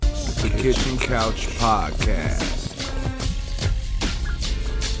The Kitchen Couch Podcast.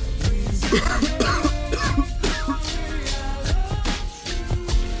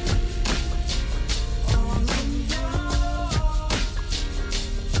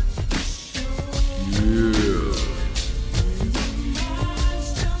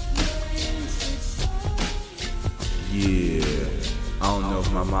 I don't know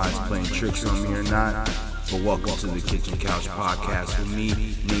if my mind's playing tricks on me or not, but welcome to the Kitchen Couch Podcast with me,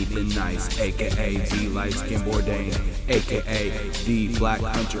 Nathan Nice, aka the Light Skin Bourdain, aka the Black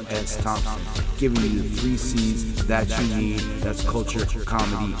Hunter S. Thompson, giving you the 3 C's that you need. That's culture,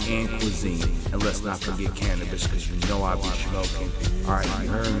 comedy, and cuisine. And let's not forget cannabis, because you know I be smoking. Alright, you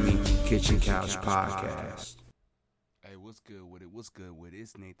heard me, Kitchen Couch Podcast. Hey, what's good with it? What's good with it?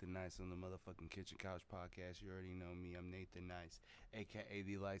 It's Nathan Nice on the motherfucking Kitchen Couch Podcast. You already know me. I'm Nathan Nice, a.k.a.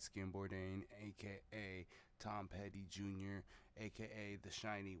 the Light Skin Bourdain, a.k.a. Tom Petty Jr., a.k.a. the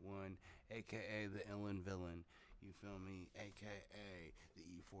Shiny One, a.k.a. the Illin Villain. You feel me? A.k.a. the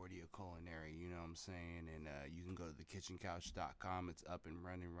E40 of Culinary. You know what I'm saying? And you can go to thekitchencouch.com. It's up and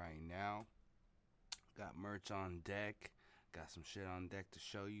running right now. Got merch on deck. Got some shit on deck to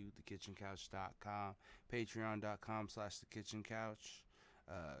show you. Thekitchencouch.com. Patreon.com/thekitchencouch.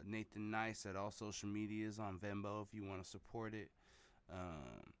 Nathan Nice at all social medias on Venmo if you want to support it.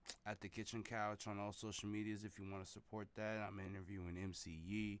 At the Kitchen Couch on all social medias if you want to support that. I'm interviewing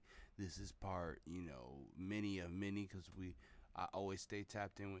MCE. This is part, many of many, because I always stay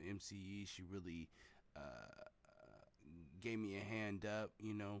tapped in with MCE. She really gave me a hand up,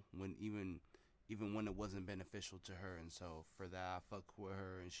 when even when it wasn't beneficial to her, and so for that I fuck with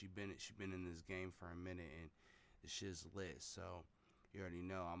her, and she been in this game for a minute, and the shit's lit. So you already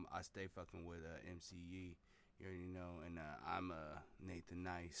know I stay fucking with MCE. You already know, and I'm Nathan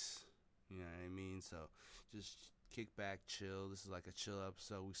Nice. You know what I mean? So just kick back, chill. This is like a chill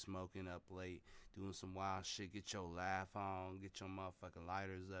episode. We smoking up late, doing some wild shit. Get your laugh on, get your motherfucking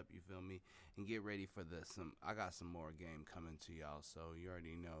lighters up. You feel me? And get ready for I got some more game coming to y'all. So you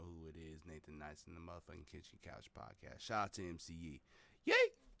already know who it is. Nathan Nice in the motherfucking Kitchen Couch Podcast. Shout out to MCE.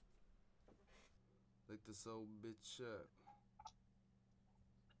 Yay! Lick this old bitch up.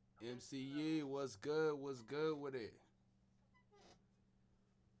 MCE, what's good? What's good with it?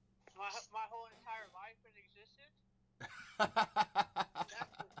 My whole entire life in existence?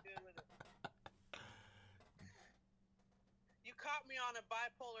 That's what's good with it. You caught me on a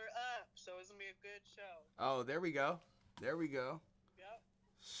bipolar up, so it's going to be a good show. Oh, there we go. There we go. Yep.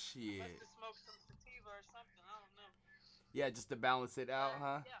 Shit. I must have smoked some sativa or something. I don't know. Yeah, just to balance it out,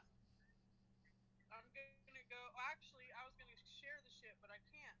 huh? Yeah. I'm going to go. Actually, I was going to share the shit, but I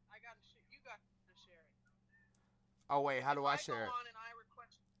can't. I got to share. You got to share it. Oh, wait. How do I share it?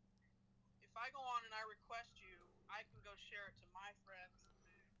 If I go on and I request you, I can go share it to my friends.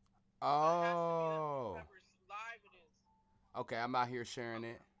 Oh. Whoever's live it is. Okay, I'm out here sharing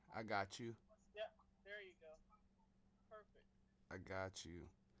it. I got you. Yeah, there you go. Perfect. I got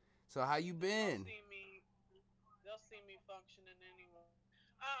you. So how you been? They'll see me functioning anyway.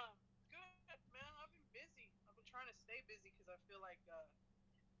 Good, man. I've been busy. I've been trying to stay busy because I feel like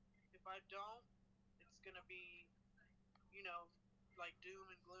if I don't, it's gonna be, like doom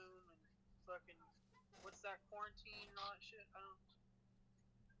and gloom and fucking what's that, quarantine and all that shit.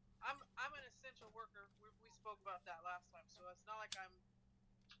 I'm an essential worker. We spoke about that last time, so it's not like I'm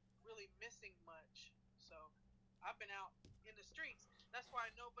really missing much. So I've been out in the streets. That's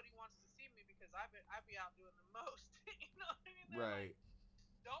why nobody wants to see me, because I be out doing the most. You know what I mean? They're Right.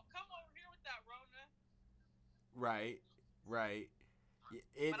 Like, don't come over here with that Rona. Right. But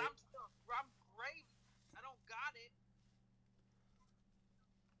I'm gravy. I don't got it.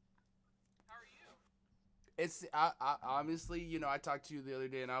 How are you? It's I honestly, I talked to you the other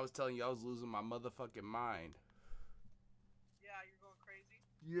day and I was telling you I was losing my motherfucking mind. Yeah, you're going crazy.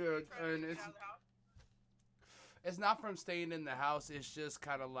 Yeah, and it's not from staying in the house. It's just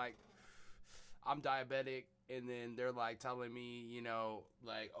kind of like I'm diabetic, and then they're like telling me,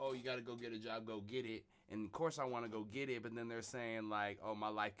 like, oh, you got to go get a job, go get it. And of course I want to go get it, but then they're saying like, oh, my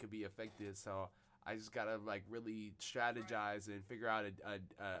life could be affected. So I just got to like really strategize and figure out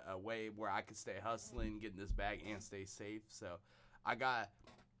a way where I can stay hustling, getting this bag, and stay safe. So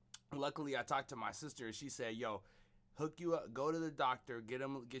luckily I talked to my sister, and she said, yo, hook you up, go to the doctor, get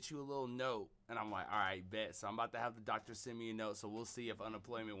you a little note. And I'm like, all right, bet. So I'm about to have the doctor send me a note, so we'll see if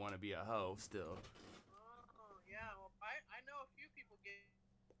unemployment want to be a hoe still. Oh, yeah. Well, I know a few people get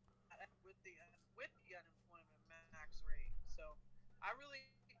with the unemployment max rate. So I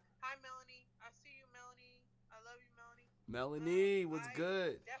really, hi, Melanie. I see you, Melanie. I love you, Melanie. Melanie, what's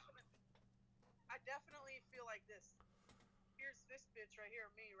good? I definitely feel like this. Here's this bitch right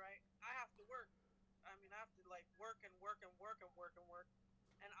here, me, right? I have to work. I mean, I have to like work and work and work and work and work,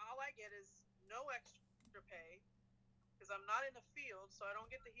 and all I get is no extra pay because I'm not in the field, so I don't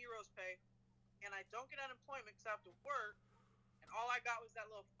get the hero's pay, and I don't get unemployment because I have to work. And all I got was that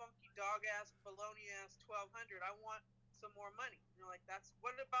little funky dog ass, baloney ass 1200. I want some more money. You know, like that's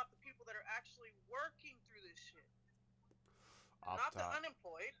what about the people that are actually working through this shit, Off not the top.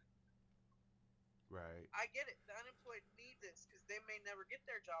 unemployed. Right. I get it. The unemployed need this because they may never get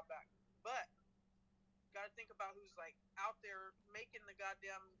their job back, but got to think about who's like out there making the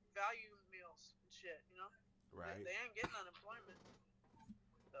goddamn value meals and shit. You know, Right. they ain't getting unemployment.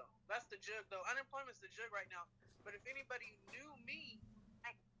 So that's the jug, though. Unemployment's the jug right now. But if anybody knew me,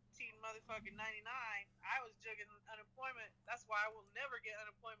 19 motherfucking 99, I was jugging unemployment. That's why I will never get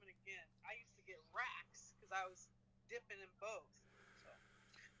unemployment again. I used to get racks because I was dipping in both. So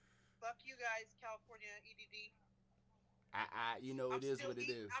fuck you guys, California EDD. You know, it is what it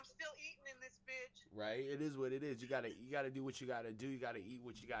is. I'm still eating in this bitch. Right? It is what it is. You gotta do what you gotta do. You gotta eat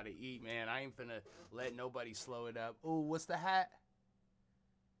what you gotta eat, man. I ain't finna let nobody slow it up. Ooh, what's the hat?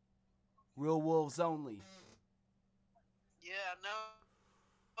 Real wolves only. Yeah, no.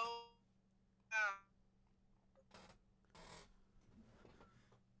 Oh,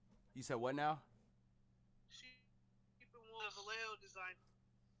 You said what now? sheep and wool Vallejo design.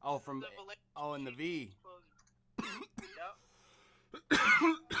 Oh, from in the V. Yep.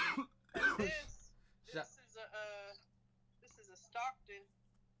 This is a Stockton.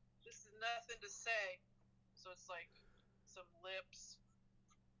 This is nothing to say. So it's like some lips,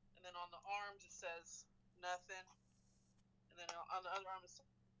 and then on the arms it says nothing, and then on the other arm it says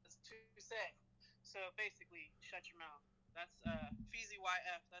to say. So basically, shut your mouth. That's Feezy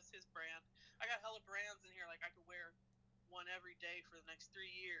YF. That's his brand. I got hella brands in here. Like I could wear one every day for the next 3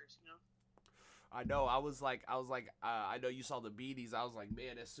 years. You know. I know. I was like, I know you saw the beaties. I was like,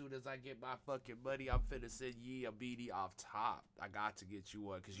 man, as soon as I get my fucking money, I'm finna send Yee a beatie off top. I got to get you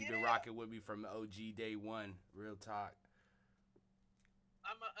one because you've been rocking with me from OG day one. Real talk.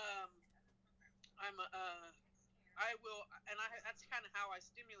 I will, and that's kind of how I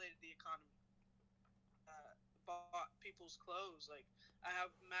stimulated the economy. Bought people's clothes. Like I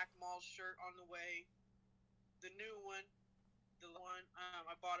have Mac Mall's shirt on the way, the new one, the one.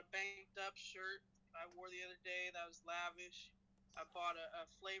 I bought a banked up shirt I wore the other day. That was lavish. I bought a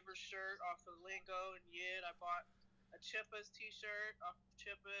flavor shirt off of Lingo and Yid. I bought a Chippas t-shirt off of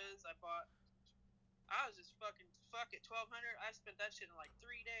Chippas. I was just fuck it, 1200. I spent that shit in like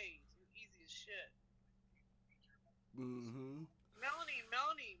 3 days. It was easy as shit. Mm-hmm.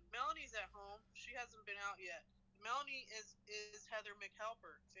 Melanie's at home. She hasn't been out yet. Melanie is Heather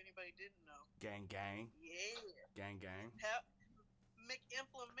McHelper, if anybody didn't know. Gang. Yeah. Gang.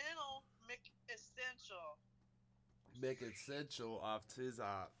 McImplemental, McEssential. McEssential off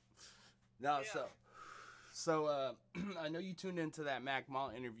Tizop. No, Yeah. so I know you tuned into that Mac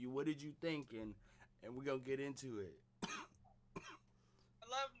Mall interview. What did you think? And we're gonna get into it. I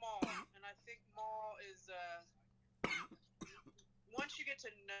love Maul, and I think Maul is once you get to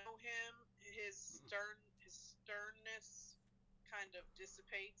know him, his sternness kind of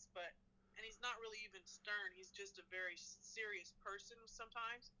dissipates, and he's not really even stern. He's just a very serious person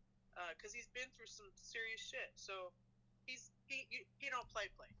sometimes, because he's been through some serious shit. So he don't play.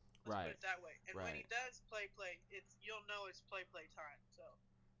 Let's put it that way. And when he does play, you'll know it's play time. So,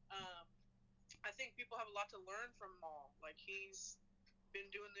 I think people have a lot to learn from Maul. Like he's been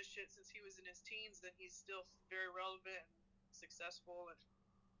doing this shit since he was in his teens, and he's still very relevant and successful, and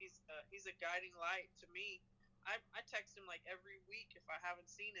he's a guiding light to me. I text him like every week if I haven't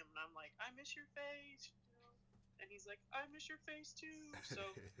seen him, and I'm like, I miss your face, you know? And he's like, I miss your face too. So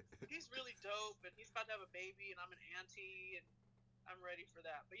he's really dope, and he's about to have a baby, and I'm an auntie, and I'm ready for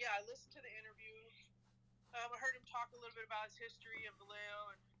that. But yeah, I listened to the interview. I heard him talk a little bit about his history in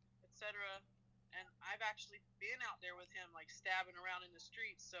Vallejo and etc. And I've actually been out there with him, like stabbing around in the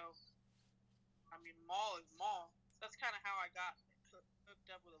streets. So I mean, Maul is Maul. That's kind of how I got hooked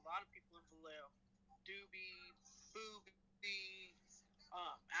up with a lot of people in Vallejo. Dubee, Boobie,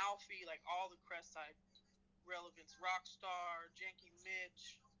 Alfie, like all the Crest side relevance. Rockstar, Janky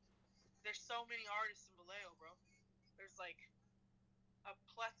Mitch. There's so many artists in Vallejo, bro. There's like a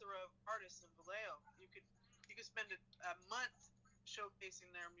plethora of artists in Vallejo. You could spend a month showcasing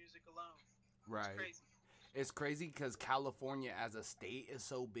their music alone. It's crazy. It's crazy because California as a state is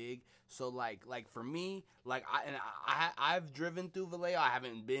so big. So like for me, like I've driven through Vallejo. I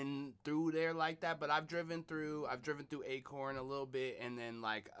haven't been through there like that, but I've driven through Acorn a little bit, and then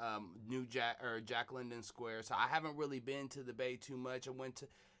like Jack London Square. So I haven't really been to the Bay too much. I went to,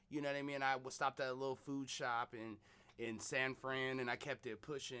 you know what I mean. I stopped at a little food shop, and in San Fran, and I kept it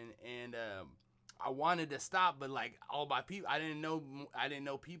pushing, and I wanted to stop, but like all my people, I didn't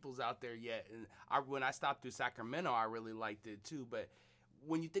know people's out there yet. And when I stopped through Sacramento, I really liked it too. But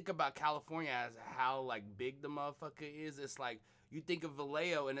when you think about California as how like big the motherfucker is, it's like you think of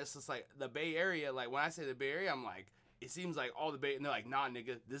Vallejo, and it's just like the Bay Area. Like when I say the Bay Area, I'm like, it seems like all the Bay, and they're like, nah,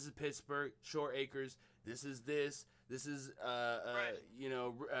 nigga, this is Pittsburgh, Shore Acres, this is Right.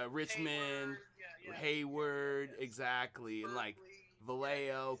 Richmond, Hayward, Hayward, exactly, and like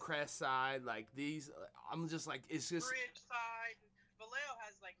Vallejo, Crest-Side, like these. I'm just like, it's just Bridgeside. Vallejo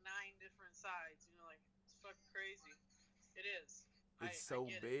has like 9 different sides. You know, like it's fucking crazy. It is. it's I so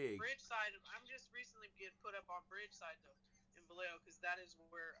get big. it. Bridgeside. I'm just recently getting put up on Bridgeside though in Vallejo because that is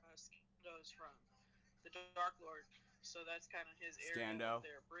where Scando is from, the Dark Lord. So that's kind of his area Scando. up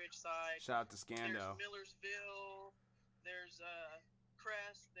there. Bridgeside. Shout out to Scando. There's Millersville. There's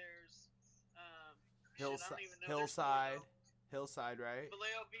Crest. There's Hillside. Hillside, right?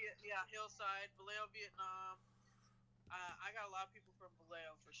 Vallejo, Hillside, Vallejo, Vietnam. I got a lot of people from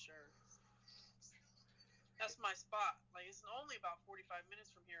Vallejo for sure. That's my spot. Like it's only about 45 minutes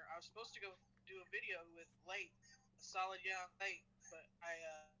from here. I was supposed to go do a video with Late, a solid young Late, but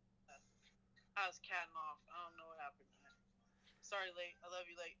I was catting off. I don't know what happened. Sorry, Late. I love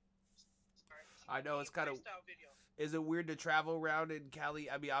you, Late. Sorry. I know it's kind of. Video. Is it weird to travel around in Cali?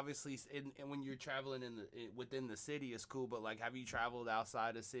 I mean, obviously, when you're traveling within the city, it's cool. But like, have you traveled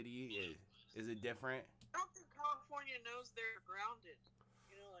outside the city? Is it different? I don't think California knows they're grounded.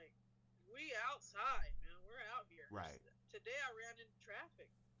 You know, like we outside, man. We're out here. Right. Today I ran into traffic.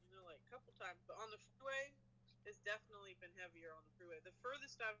 You know, like a couple times, but on the freeway, it's definitely been heavier on the freeway. The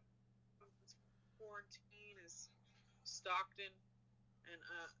furthest I've quarantine is Stockton, and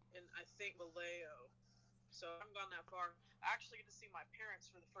I think Vallejo. So I haven't gone that far. I actually get to see my parents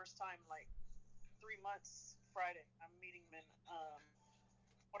for the first time in like 3 months Friday. I'm meeting them in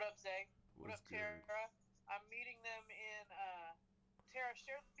what up, Zay? What up, Tara? I'm meeting them in Tara,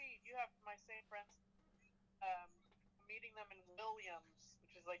 share the feed. You have my same friends. I'm meeting them in Williams,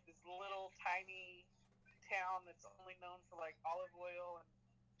 which is like this little tiny town that's only known for like olive oil and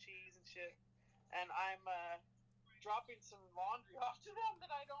cheese and shit. And I'm dropping some laundry off to them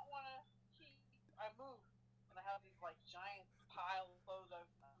that I don't want to keep. I moved, and I have these like giant pile of clothes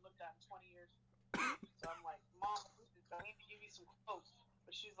I've looked at in 20 years. So I'm like, Mom, I need to give you some clothes.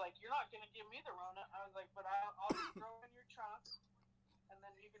 But she's like, you're not gonna give me the Rona. I was like, but I'll just throw it in your trunk, and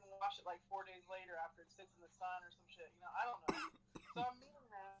then you can wash it like 4 days later after it sits in the sun or some shit. You know, I don't know. So I'm meeting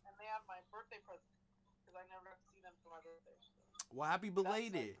them, and they have my birthday present because I never got to see them for my birthday. So. Well, happy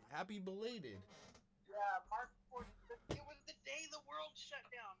belated. Happy belated. Yeah, March 14th. It was the day the world shut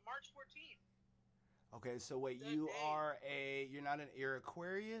down. March 14th. Okay, so wait, you're not you're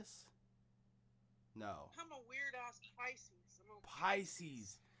Aquarius? No. I'm a weird ass Pisces.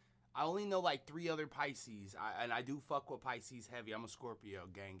 Pisces. I only know like 3 other Pisces, and I do fuck with Pisces heavy. I'm a Scorpio,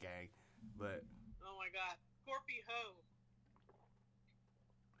 gang, but. Oh my God, Scorpio.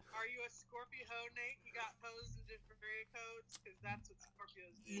 Are you a Scorpio, Nate? You got hoes in different area codes? Because that's what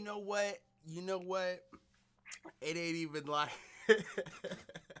Scorpios do. You know what? It ain't even like.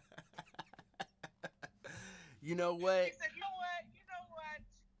 You know what? He said, you know what?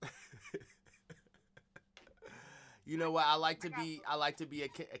 You know what? I like to be a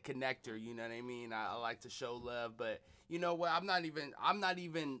connector. You know what I mean? I like to show love, but you know what? I'm not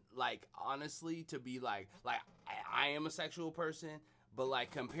even like honestly to be like I am a sexual person, but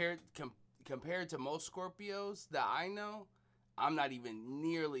like compared to most Scorpios that I know, I'm not even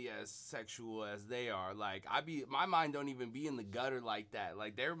nearly as sexual as they are. Like my mind don't even be in the gutter like that.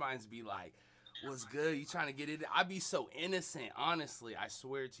 Like their minds be like, what's good? You trying to get it? I be so innocent, honestly. I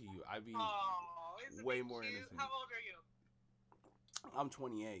swear to you, I be way more innocent. How old are you? I'm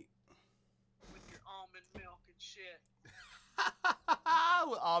 28. With your almond milk and shit.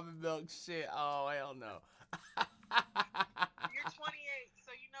 With almond milk shit. Oh hell no. You're 28,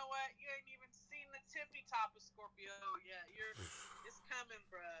 so you know what? You ain't even seen the tippy top of Scorpio yet. It's coming,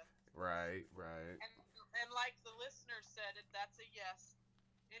 bruh. Right. And like the listener said, that's a yes.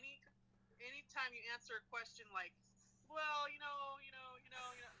 Anytime you answer a question like, well, you know,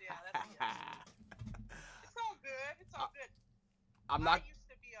 yeah, that's a yes. It's all good. I used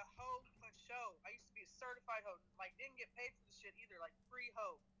to be a hoe for show. I used to be a certified hoe. Like, didn't get paid for the shit either. Like, free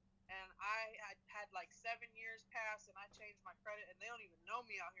hoe. And I had like 7 years pass, and I changed my credit, and they don't even know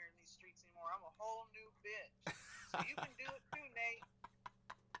me out here in these streets anymore. I'm a whole new bitch. So you can do it too, Nate.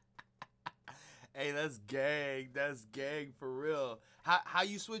 Hey, that's gang. That's gang for real. How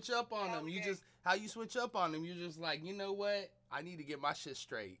you switch up on them? How you switch up on them? You're just like, you know what? I need to get my shit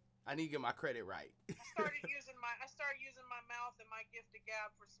straight. I need to get my credit right. I started start using my mouth and my gift of gab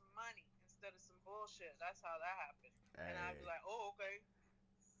for some money instead of some bullshit. That's how that happened. Hey. And I'd be like, oh, okay.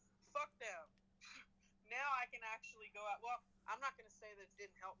 Fuck them. Now I can actually go out. Well, I'm not going to say that it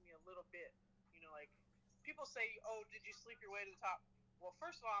didn't help me a little bit. You know, like, people say, oh, did you sleep your way to the top? Well,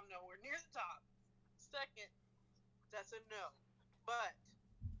 first of all, I'm nowhere near the top. Second, that's a no. But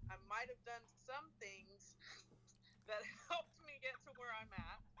I might have done some things that helped me get to where I'm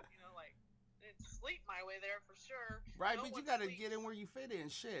at. You know, like, didn't sleep my way there for sure. Right, No but you one gotta sleeps. get in where you fit in.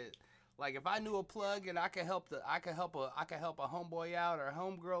 Shit. Like if I knew a plug and I could help a homeboy out or a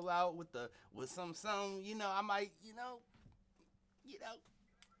homegirl out with some you know, I might, you know,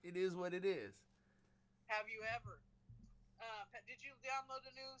 it is what it is. Have you ever? Did you download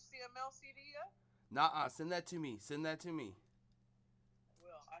the new CML CD yet? Nuh-uh, send that to me.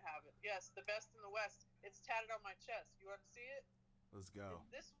 Well, I have it. Yes, the best in the West. It's tatted on my chest. You want to see it? Let's go.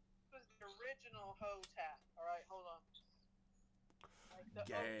 This was the original hoe tat. All right, hold on. Like the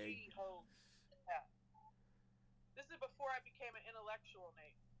Gang. OG hoe tat. This is before I became an intellectual,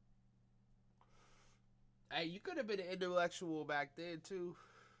 Nate. Hey, you could have been an intellectual back then too.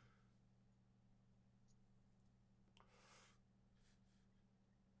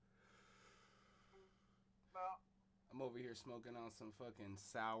 Well, I'm over here smoking on some fucking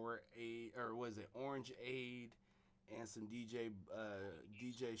sour aid, or was it orange aid, and some DJ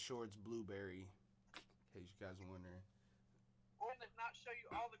Shorts blueberry. In case you guys are wondering. I'm gonna not show you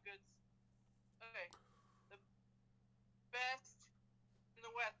all the goods. Okay, the best in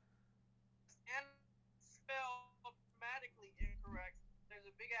the West, and spelled grammatically incorrect. There's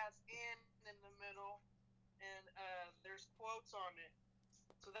a big ass N in the middle, and there's quotes on it.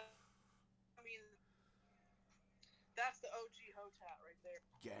 So that, I mean, that's the OG Hotat right there.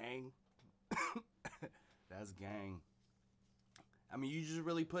 Gang. That's gang. I mean, you just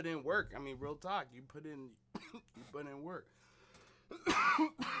really put in work. I mean, real talk. You put in work.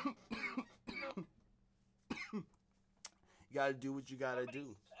 You gotta do what you gotta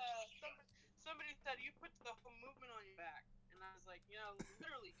do. Somebody said you put the whole movement on your back, and I was like, you know,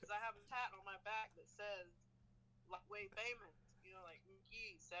 literally, because I have a tat on my back that says like Wade Bayman, you know, like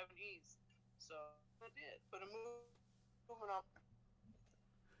E, 7 E's. So I did put a movement on.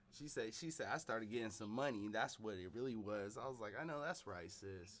 She said, I started getting some money. That's what it really was. I was like, I know that's right,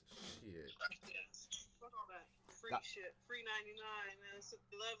 sis. Shit. Fuck all that free shit. Free 99. Man, I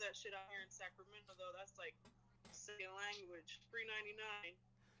love that shit out here in Sacramento, though. That's like second language. Free 99.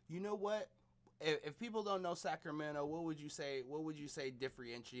 You know what? If people don't know Sacramento, what would you say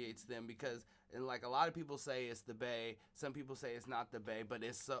differentiates them? Because and like a lot of people say it's the Bay. Some people say it's not the Bay, but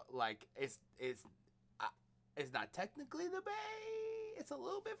it's so like it's not technically the Bay. It's a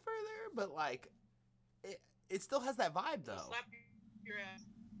little bit further, but like it still has that vibe though. Slap your ass.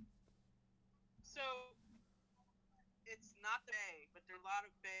 So it's not the Bay, but there are a lot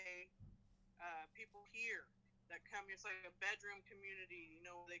of Bay people here that come here. It's like a bedroom community. You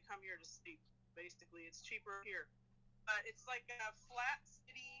know, they come here to sleep. Basically, it's cheaper here, but it's like a flat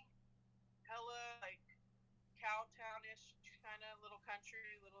city, hella like cowtown-ish kind of little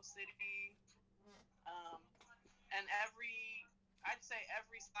country, little city. And I'd say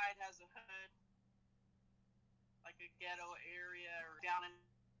every side has a hood, like a ghetto area or down and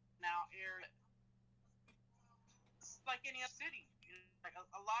out area. It's like any other city. You know, like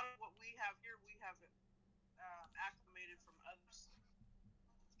a lot of what we have here, we have acclimated from others.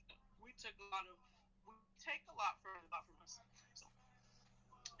 We take a lot from us. So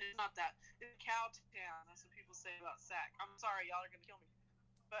it's not that. It's cowtown. That's what people say about Sac. I'm sorry, y'all are gonna kill me,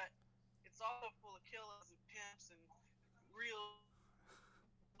 but it's also full of killers and pimps and real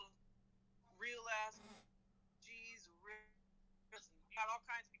ass G's. You got all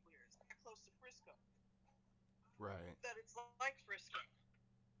kinds of people here. It's not close to Frisco. Right. That it's like Frisco.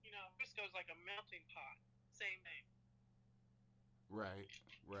 You know, Frisco's like a melting pot. Same thing. Right.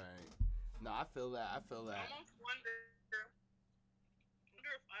 No, I feel that. I almost wonder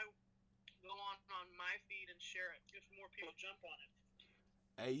if I go on my feed and share it, if more people jump on it.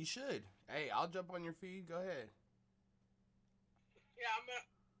 Hey, you should. Hey, I'll jump on your feed. Go ahead. Yeah, I'm gonna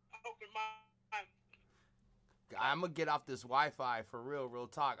open mine. I'm gonna get off this Wi-Fi for real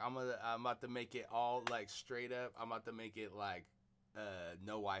talk. I'm about to make it all like straight up. I'm about to make it like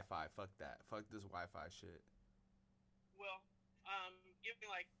no Wi-Fi. Fuck that. Fuck this Wi-Fi shit. Well, give me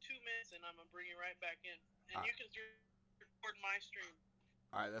like 2 minutes and I'm gonna bring you right back in, and you can record my stream.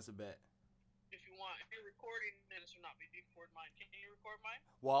 All right, that's a bet. If you want, if you're recording this or not, but you record mine. Can you record mine?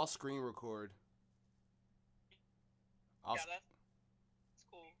 Well, I'll screen record. Yeah, that's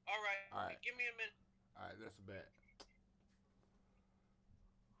cool. All right. Give me a minute. All right, that's a bet.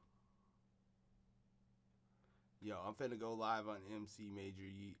 Yo, I'm finna go live on MC Major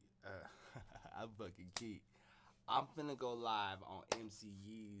Yee. I'm fucking key. I'm finna go live on MC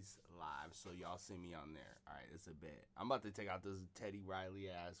Yee's live, so y'all see me on there. All right, it's a bet. I'm about to take out this Teddy Riley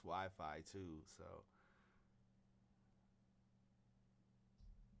ass Wi-Fi too. So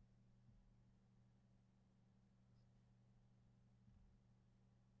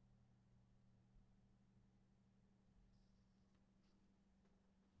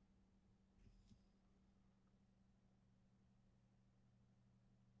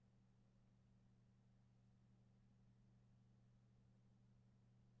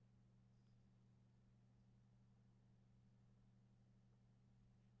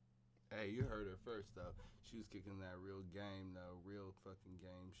hey, you heard her first though. She was kicking that real game though, real fucking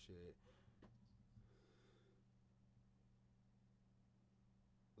game shit.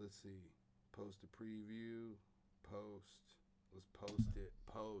 Let's see. Post a preview. Post. Let's post it.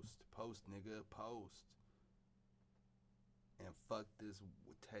 Post, nigga. Post. And fuck this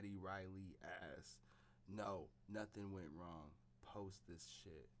Teddy Riley ass. No, nothing went wrong. Post this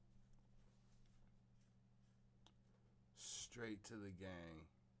shit. Straight to the gang.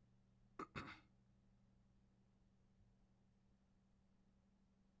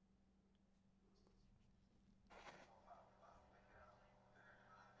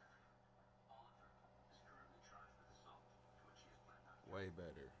 Way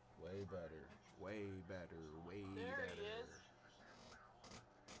better. Way better. Way better. Way There he better. is.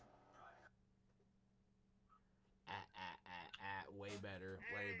 Way better.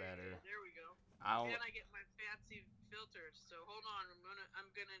 Way better. There we go. I don't. And I get my fancy filters. So hold on, I'm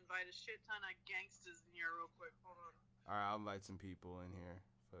gonna invite a shit ton of gangsters in here real quick. Hold on. Alright, I'll invite some people in here.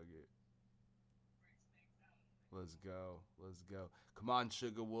 Fuck it. Let's go. Let's go. Come on,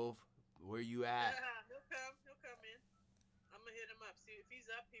 Sugar Wolf. Where you at? He'll come. He'll come in. I'm gonna hit him up. See if he's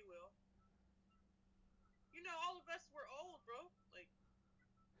up, he will. You know, all of us were old, bro. Like,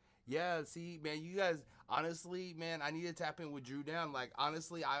 Yeah, see, man, you guys, honestly, man, I need to tap in with Drew Down. Like,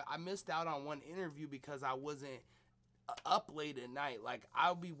 honestly, I missed out on one interview because I wasn't up late at night. Like,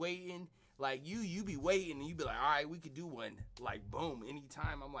 I'll be waiting. Like, you be waiting, and you be like, all right, we could do one. Like, boom,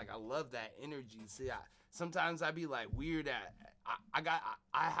 anytime. I'm like, I love that energy. See, sometimes I be like weird at,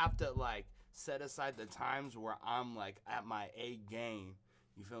 I have to, like, set aside the times where I'm, like, at my A game.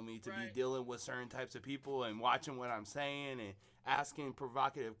 You feel me? To be dealing with certain types of people and watching what I'm saying and asking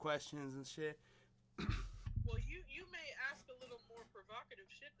provocative questions and shit. well, you may ask a little more provocative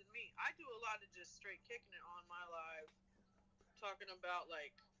shit than me. I do a lot of just straight kicking it on my live, talking about,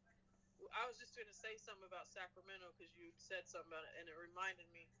 like, I was just gonna say something about Sacramento because you said something about it, and it reminded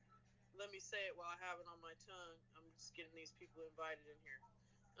me. Let me say it while I have it on my tongue. I'm just getting these people invited in here.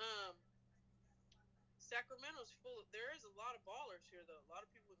 Sacramento's full of, there is a lot of ballers here though. A lot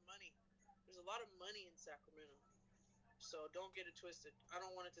of people with money. There's a lot of money in Sacramento. So don't get it twisted. I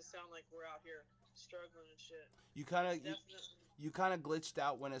don't want it to sound like we're out here struggling and shit. You kind of you kind of glitched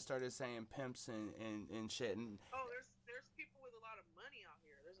out when it started saying pimps and shit. And oh, there's people with a lot of money out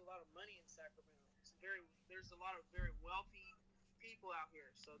here. There's a lot of money in Sacramento. There's a lot of very wealthy people out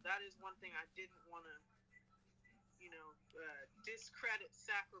here. So that is one thing I didn't want to, discredit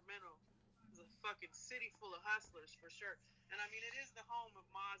Sacramento. It's a fucking city full of hustlers for sure. And I mean, it is the home of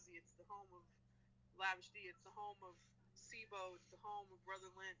Mozzie. It's the home of Lavish D. It's the home of Sibo. It's the home of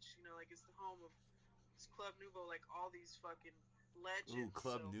Brotha Lynch. It's the home of Club Nouveau. Like, all these fucking legends. Ooh,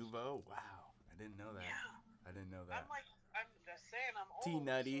 Club Nouveau? Wow. I didn't know that. Yeah. I didn't know that. I'm just saying I'm old.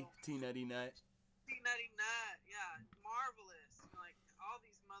 T-Nutty. So. T-Nutty Nut. T-Nutty Nut. Yeah. Marvelous. Like, all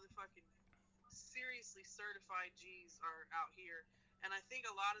these motherfucking seriously certified G's are out here. And I think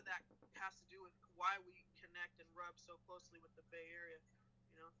a lot of that has to do with why we connect and rub so closely with the Bay Area.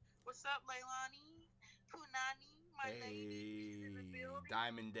 What's up, Leilani? Punani, my lady. In the building.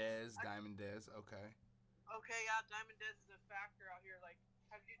 Diamond Dez. Okay. Okay, yeah, Diamond Dez is a factor out here. Like,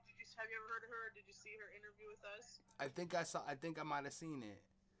 have you ever heard of her? Did you see her interview with us? I think I might have seen it.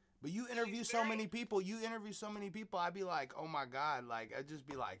 But you interview so many people. I'd be like, oh my God. Like, I'd just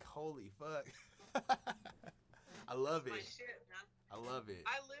be like, holy fuck. I love it. My shit, man. I love it.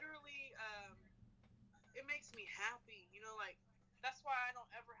 I literally, it makes me happy. Like, that's why I don't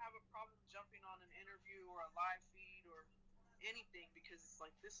ever have a problem jumping on an interview or a live feed or anything, because it's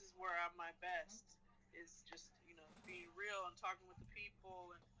like, this is where I'm my best, is just, being real and talking with the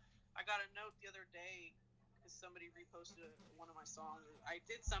people. And I got a note the other day because somebody reposted one of my songs. I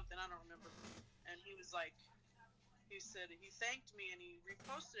did something, I don't remember. And he was like, he said, he thanked me and he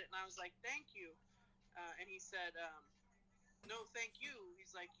reposted it. And I was like, thank you. And he said, no, thank you.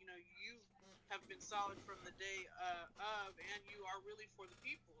 He's like, you have been solid from the day of, and you are really for the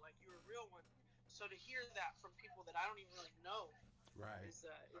people. Like, you're a real one. So to hear that from people that I don't even really know Right.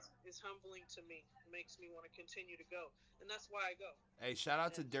 is humbling to me. It makes me want to continue to go, and that's why I go. Hey, shout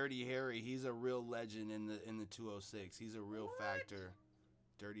out to And Dirty Harry. He's a real legend in the 206. He's a real what? factor.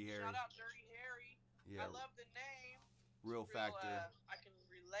 Dirty Shout Harry. out Dirty Harry. I Yeah, love the name. It's real real. factor. I can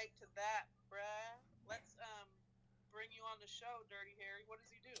relate to that, bruh. Let's bring you on the show, Dirty Harry. What does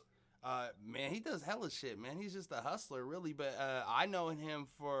he do? Man, he does hella shit, man. He's just a hustler, really. But I know him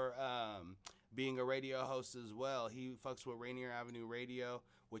for being a radio host as well. He fucks with Rainier Avenue Radio,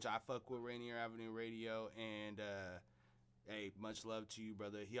 which I fuck with Rainier Avenue Radio. And hey, much love to you,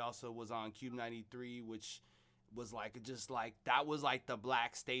 brother. He also was on Cube 93, which was like just like that was like the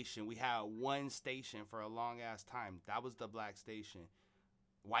black station. We had one station for a long ass time. That was the black station.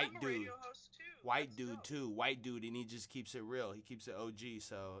 White I'm a dude. radio host too. White That's dude dope. too, white dude, and he just keeps it real. He keeps it OG,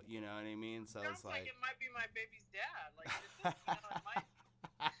 so you know what I mean. So Sounds it's like like, it might be my baby's dad. Like, it might.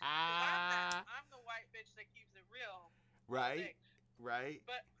 I'm the white bitch that keeps it real. right, right.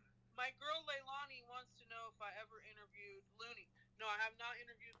 But my girl Leilani wants to know if I ever interviewed Looney. No, I have not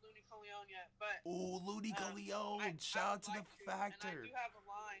interviewed Looney Coleon yet. But Ooh, Looney Coleon! Shout out to the Factor. And I do have a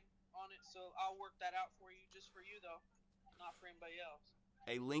line on it, so I'll work that out for you, just for you though, not for anybody else.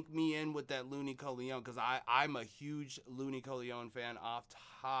 Hey, link me in with that Looney Coleon, because I'm a huge Looney Coleon fan off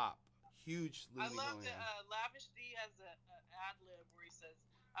top. Huge Looney Coleon. I love that Lavish D has a ad lib where he says,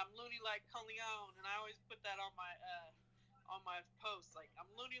 "I'm Looney like Coleon," and I always put that on my posts. Like, I'm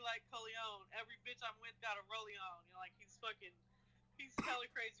Looney like Coleon. Every bitch I'm with got a rollie on. You know, like he's hella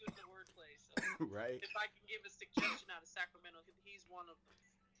crazy with the wordplay. So right. If I can give a suggestion out of Sacramento, he's one of them.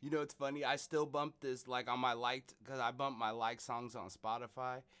 You know, it's funny. I still bump this like on my liked, because I bump my like songs on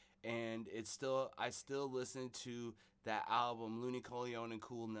Spotify, and I still listen to that album Looney Coleon and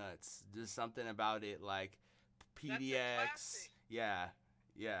Cool Nuts. Just something about it, like PDX. Yeah,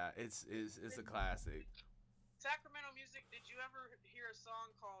 it's a classic. Sacramento music. Did you ever hear a song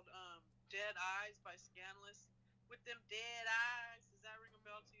called "Dead Eyes" by Scanless? With them dead eyes, does that ring a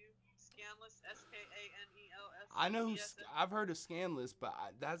bell to you? Scanless, Skanels. I know I've heard of Scanless, but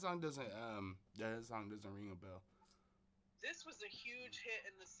that song doesn't ring a bell. This was a huge hit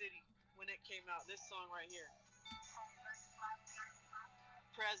in the city when it came out. This song right here,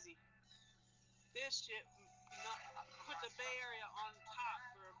 Prezi. This shit put the Bay Area on top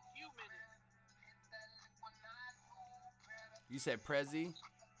for a few minutes. You said Prezi?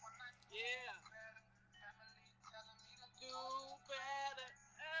 Yeah. Do better.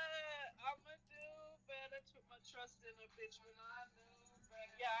 I'ma do better. Took my trust in a bitch when I knew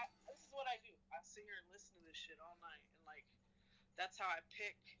better. Yeah, this is what I do. I sit here and listen to this shit all night, and like, that's how I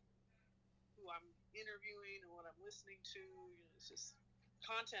pick who I'm interviewing and what I'm listening to. You know, it's just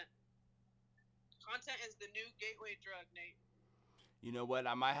content. Content is the new gateway drug, Nate. You know what?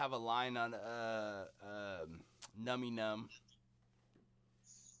 I might have a line on Nummy Num.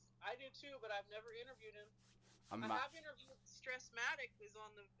 I do too, but I've never interviewed him. I have interviewed Stressmatic is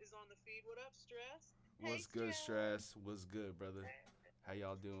on the feed. What up, Stress? What's good, Stress? What's good, brother? How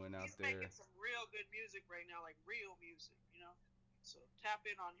y'all doing out there? He's making some real good music right now, like real music, you know. So tap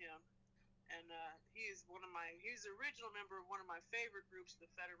in on him. And he's he's the original member of one of my favorite groups,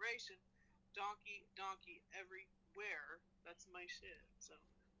 the Federation. Donkey everywhere. That's my shit. So,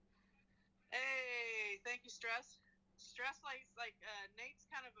 hey, thank you, Stress. Stress like Nate's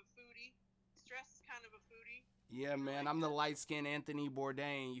kind of a foodie. Stress is kind of a foodie. Yeah, man, I'm the light-skinned Anthony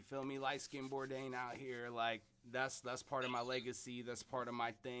Bourdain. You feel me? Light-skinned Bourdain out here. Like, that's part of my legacy. That's part of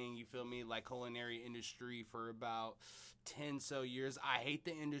my thing. You feel me? Like, culinary industry for about 10 so years. I hate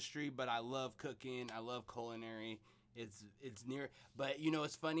the industry, but I love cooking. I love culinary. It's near. But, you know,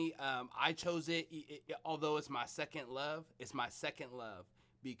 it's funny. I chose it, although it's my second love. It's my second love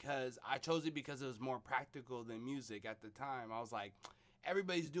because I chose it because it was more practical than music at the time. I was like,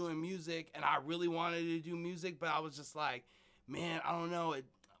 everybody's doing music, and I really wanted to do music, but I was just like, man, I don't know.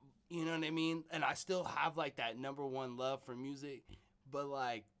 You know what I mean? And I still have, like, that number one love for music, but,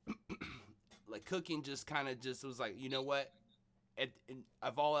 like, like cooking just kind of just was like, you know what? If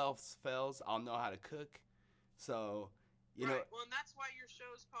all else fails, I'll know how to cook. So, you know. Well, and that's why your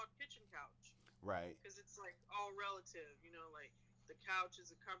show is called Kitchen Couch. Right. Because it's, like, all relative, you know, like, the couch is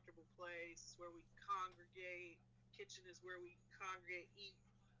a comfortable place where we congregate. Kitchen is where we congregate, eat,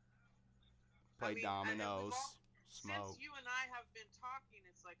 play dominoes, smoke. Since you and I have been talking,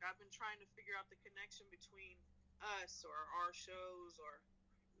 it's like I've been trying to figure out the connection between us or our shows or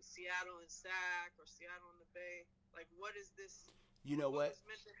Seattle and Sac or Seattle and the Bay. Like, what is this? You know what? What's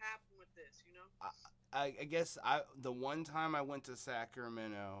meant to happen with this? You know. I guess the one time I went to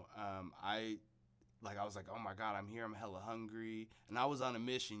Sacramento, like I was like, oh my god, I'm here, I'm hella hungry, and I was on a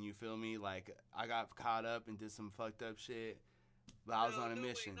mission. You feel me? Like I got caught up and did some fucked up shit, but I was No, on a no way,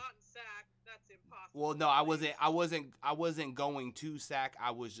 mission. not in Sac. That's Well, impossible. no, Please. I wasn't going to Sac.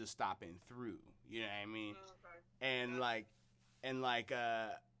 I was just stopping through. You know what I mean? Okay. And Gotcha. like, and like,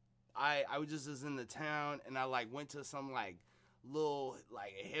 I was just was in the town, and I like went to some like little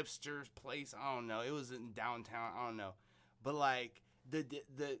like hipsters place. I don't know. It was in downtown. I don't know, but like the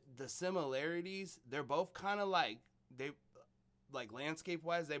similarities, they're both kind of like they like landscape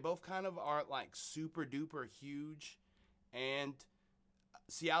wise, they both kind of are like super duper huge, and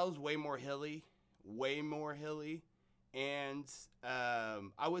Seattle's way more hilly, and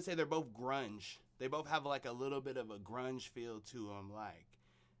I would say they're both grunge. They both have like a little bit of a grunge feel to them, like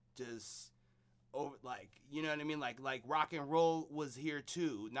just over, like you know what I mean, like rock and roll was here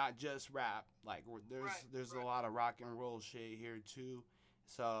too, not just rap. Like there's a Right. lot of rock and roll shit here too.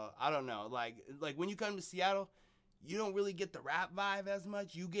 So I don't know, like when you come to Seattle, you don't really get the rap vibe as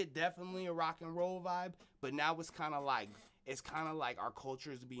much. You get definitely a rock and roll vibe, but now it's kind of like our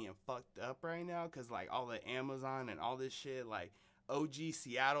culture is being fucked up right now because like all the Amazon and all this shit, like OG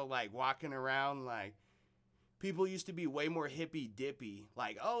Seattle, like walking around like people used to be way more hippy dippy.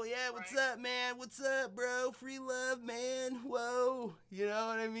 Like, oh yeah, what's Right. up, man? What's up, bro? Free love, man. Whoa, you know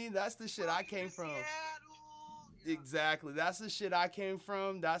what I mean? That's the shit I Welcome came to from. Seattle. Yeah. Exactly. That's the shit I came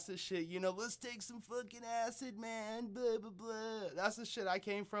from. That's the shit, let's take some fucking acid, man. Blah, blah, blah. That's the shit I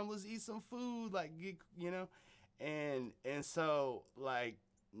came from. Let's eat some food. Like, And so, like,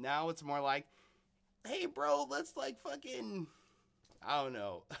 now it's more like, hey, bro, let's, like, fucking, I don't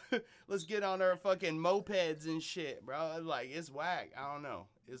know. Let's get on our fucking mopeds and shit, bro. Like, it's whack. I don't know.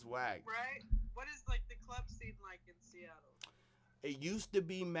 It's whack. Right. What is like the club scene like in Seattle? It used to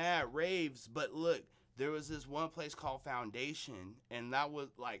be mad raves, but look, there was this one place called Foundation, and that was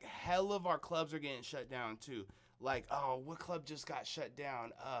like hell of our clubs are getting shut down too. Like, oh, what club just got shut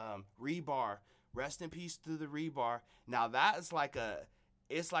down? Rebar. Rest in peace to the Rebar. Now that is like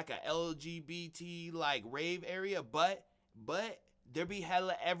it's like a LGBT like rave area, but there be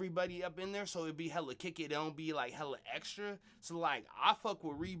hella everybody up in there, so it'd be hella kick it, don't be like hella extra. So like I fuck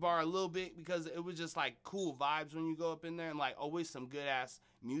with Rebar a little bit because it was just like cool vibes when you go up in there, and like always some good ass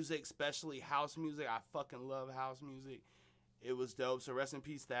music, especially house music. I fucking love house music. It was dope. So rest in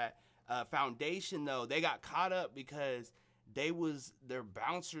peace that. Foundation though, they got caught up because their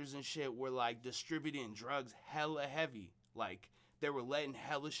bouncers and shit were like distributing drugs hella heavy. Like they were letting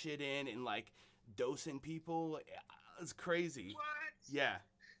hella shit in and like dosing people. It's crazy. What? Yeah,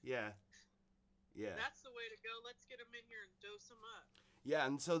 yeah, yeah. That's the way to go. Let's get them in here and dose them up. Yeah,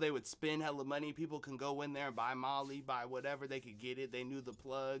 and so they would spend hella money. People can go in there and buy Molly, buy whatever they could get it. They knew the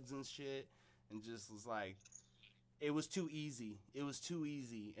plugs and shit, and just was like, it was too easy. It was too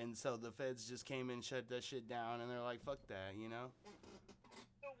easy, and so the feds just came and shut that shit down, and they're like, fuck that, So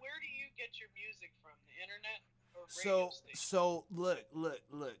where do you get your music from? The internet or radio So station? so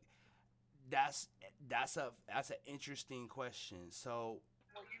look. That's an interesting question. So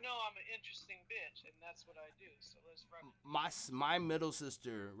Well, you know I'm an interesting bitch, and that's what I do. So let's run. my middle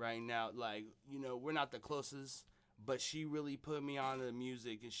sister right now, like we're not the closest, but she really put me on the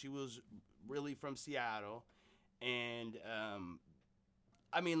music, and she was really from Seattle, and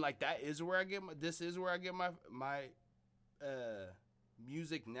I mean like this is where I get my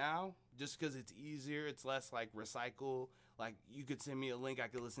music now, just because it's easier, it's less like recycle. Like you could send me a link, I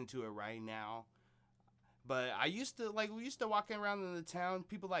could listen to it right now. But we used to walking around in the town,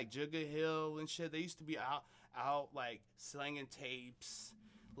 people like Jugga Hill and shit. They used to be out like slanging tapes.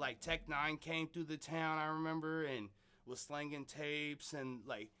 Like Tech Nine came through the town, I remember, and was slanging tapes, and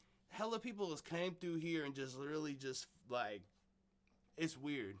like hella people just came through here and just literally just like it's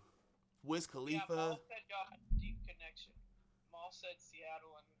weird. Wiz Yeah, Khalifa. Maul said y'all had a deep connection. Maul said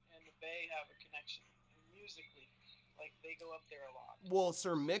Seattle and the Bay have a connection musically. Like they go up there a lot. Well,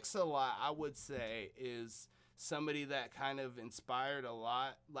 Sir Mix-a-Lot, I would say, is somebody that kind of inspired a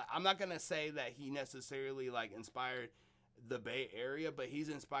lot. Like, I'm not gonna say that he necessarily like inspired the Bay Area, but he's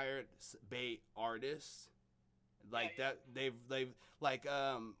inspired Bay artists. Like Yeah, that, they've like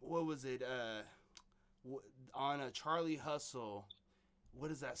what was it on a Charlie Hustle? What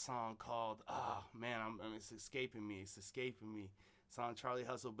is that song called? Oh man, it's escaping me. It's escaping me. It's on Charlie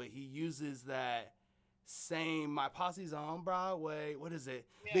Hustle, but he uses that same my posse's on Broadway. What is it?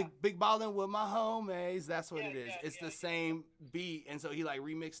 Yeah. Big ballin' with my homies. That's what Yeah, it is. yeah, It's yeah, the same beat, and so he like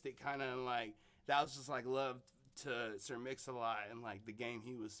remixed it, kind of like that was just like love to Sir Mix-a-Lot and like the game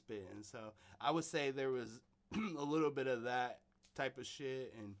he was spitting. So I would say there was a little bit of that type of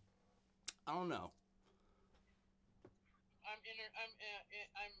shit, and I don't know. I'm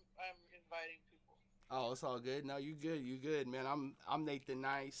inviting people. Oh, it's all good. No, you good. You good, man. I'm Nathan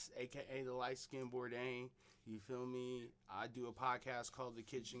Nice, aka the Light Skin Bourdain. You feel me? I do a podcast called The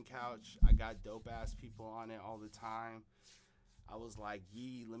Kitchen Couch. I got dope ass people on it all the time. I was like,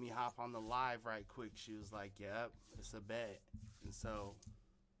 Yee, let me hop on the live right quick. She was like, Yep, it's a bet. And so,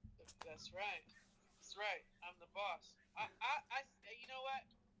 That's right. That's right. I'm the boss. You know what?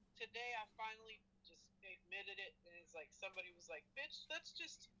 Today I finally just admitted it, and it's like somebody was like, "Bitch, let's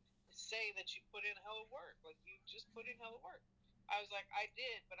just say that you put in hella work. Like you just put in hella work." I was like, "I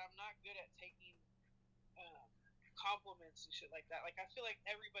did, but I'm not good at taking um, compliments and shit like that. Like I feel like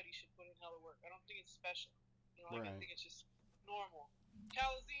everybody should put in hella work. I don't think it's special. You know, like I right. think it's just normal."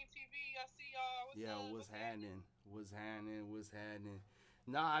 Calazine TV, I see y'all. What's Yeah, up? what's What's happening? happening? What's happening? What's happening?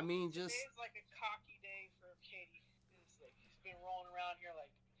 Nah, I mean, just, Today's like a cocky day for Katie. It's like he's been rolling around here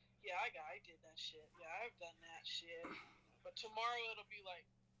like, yeah, I did that shit. Yeah, I've done that shit. But tomorrow it'll be like,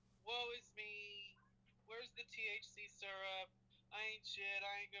 woe is me. Where's the THC syrup? I ain't shit.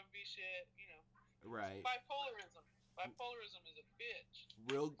 I ain't gonna be shit. right. Bipolarism. Bipolarism is a bitch.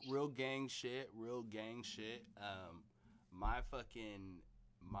 Real gang shit. Real gang shit. My fucking,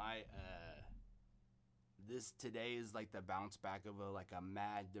 my, this today is like the bounce back of a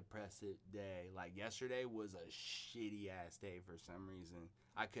mad depressive day. Like yesterday was a shitty ass day for some reason.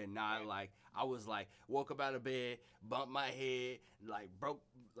 I could not Right. like I was like woke up out of bed, bumped my head, like broke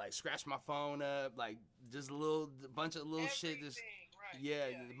like scratched my phone up, like just a little bunch of little shit just Everything. Right. yeah,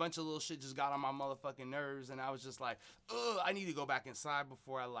 Yeah. a bunch of little shit just got on my motherfucking nerves, and I was just like, ugh, I need to go back inside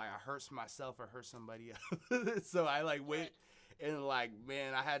before I hurt myself or hurt somebody else. So I like went Right. and like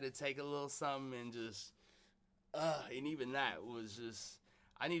man, I had to take a little something and just and even that was just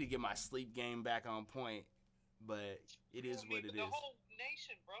I need to get my sleep game back on point, but it is Well, me, what it but the is. whole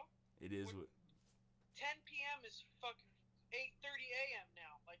nation, bro. It is We're what 10 p.m. is fucking 8:30 a.m.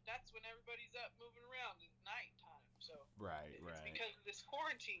 now. Like that's when everybody's up moving around. It's nighttime. So right, it's right. because of this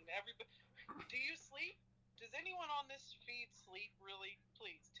quarantine. Everybody, do you sleep? Does anyone on this feed sleep? Really?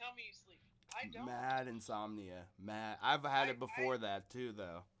 Please tell me you sleep. I don't. Mad insomnia. Mad. I've had I it I, before that too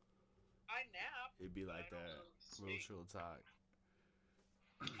though. I nap, It'd be but I like don't that. really Real sleep. chill talk.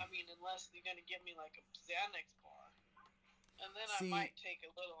 I mean, unless you're gonna give me like a Xanax bar, and then I See, might take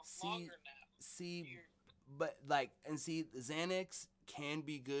a little see, longer nap. see, You're, but like, and see, Xanax can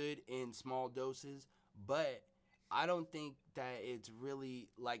be good in small doses, but I don't think that it's really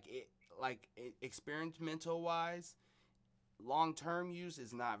experimental wise. Long term use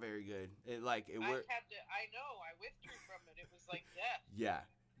is not very good. It like it I work. had to. I know. I withdrew from it. It was like death. Yeah,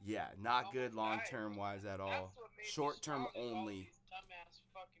 yeah, I not good almost long died, term bro. wise at That's all. what made me Short term strong is all of only. these dumbass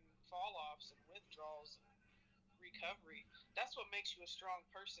fucking fall offs and withdrawals and recovery. That's what makes you a strong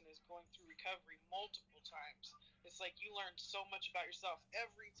person is going through recovery multiple times. It's like you learn so much about yourself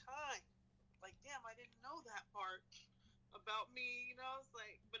every time. Like, damn, I didn't know that part about me, It's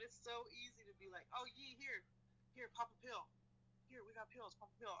like, but it's so easy to be like, oh, here, pop a pill. Here, we got pills,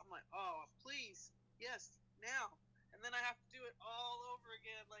 pop a pill. I'm like, oh, please, yes, now. And then I have to do it all over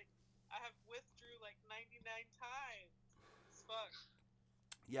again. Like, I have withdrew like 99 times. It's fuck.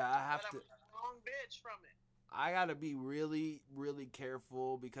 Yeah, I But have I'm to. a strong bitch from it. I gotta be really, really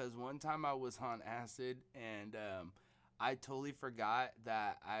careful because one time I was on acid and I totally forgot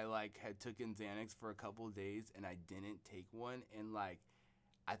that I like had taken Xanax for a couple of days and I didn't take one and like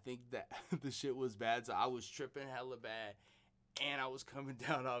I think that the shit was bad, so I was tripping hella bad and I was coming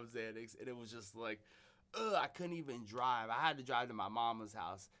down off Xanax and it was just like ugh, I couldn't even drive. I had to drive to my mama's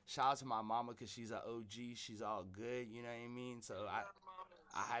house. Shout out to my mama because she's an OG. She's all good, you know what I mean? So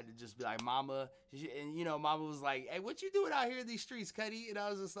I had to just be like, Mama, and Mama was like, "Hey, what you doing out here in these streets, Cuddy?" And I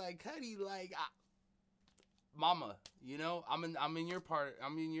was just like, "Cuddy, like, Mama, I'm in your part,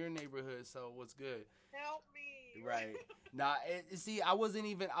 I'm in your neighborhood, so what's good?" Help me. Right. Nah, see, I wasn't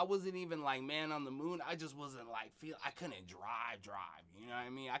even like man on the moon. I just wasn't like I couldn't drive. You know what I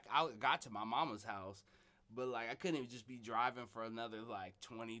mean? I got to my mama's house, but like I couldn't just be driving for another like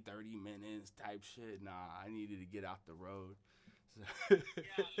 20, 30 minutes type shit. Nah, I needed to get off the road. So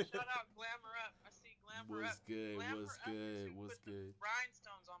Yeah, shout out Glamour Up. I see Glamour was Up. good, Glamour was Up is good, who was put the good.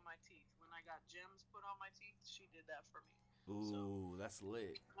 rhinestones on my teeth. When I got gems put on my teeth, she did that for me. So Ooh, that's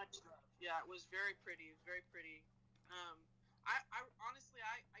lit. much love. Yeah, it was very pretty. Very pretty. Um, I honestly,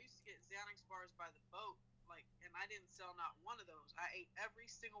 I used to get Xanax bars by the boat, like, and I didn't sell not one of those. I ate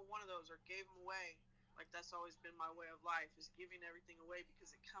every single one of those or gave them away. Like that's always been my way of life is giving everything away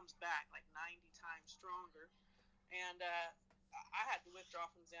because it comes back like 90 times stronger. And I had to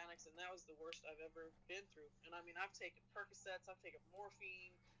withdraw from Xanax, and that was the worst I've ever been through. And I mean, I've taken Percocets, I've taken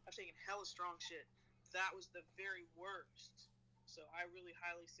morphine, I've taken hella strong shit. That was the very worst. So I really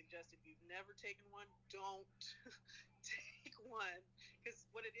highly suggest, if you've never taken one, don't take one, because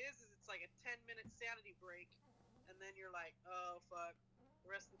what it is it's like a 10-minute sanity break, and then you're like, oh fuck,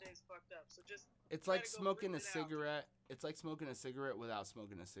 the rest of the day is fucked up. So just It's try like to go smoking live a it out. cigarette. It's like smoking a cigarette without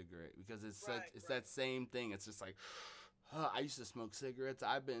smoking a cigarette, because it's such, Right, it's right. that same thing. It's just like, I used to smoke cigarettes.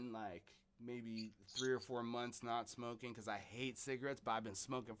 I've been like maybe 3 or 4 months not smoking because I hate cigarettes, but I've been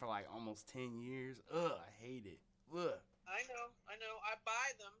smoking for like almost 10 years. Ugh, I hate it. Ugh. I know. I buy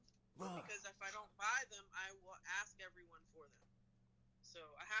them Ugh. because if I don't buy them, I will ask everyone for them. So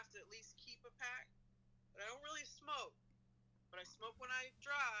I have to at least keep a pack. But I don't really smoke. But I smoke when I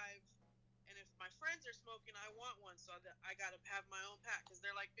drive. And if my friends are smoking, I want one. So I gotta have my own pack, because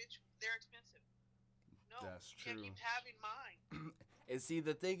they're like, bitch, they're expensive. No, That's you can't true. keep having mine. And see,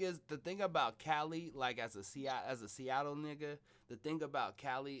 the thing about Cali, like as a Seattle nigga, the thing about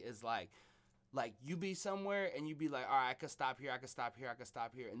Cali is like you be somewhere and you be like, all right, I could stop here, I could stop here, I could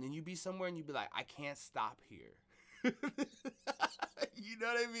stop here, and then you be somewhere and you be like, I can't stop here. You know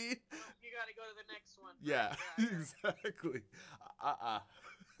what I mean? You gotta go to the next one. Yeah, Yeah. exactly.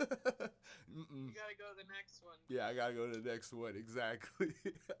 You gotta go to the next one. Yeah, I gotta go to the next one. Exactly.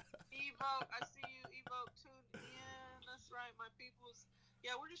 Evoke, I see you. Evoke, tuned in. That's right, my peoples.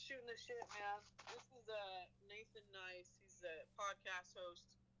 Yeah, we're just shooting the shit, man. This is Nathan Nice. He's a podcast host.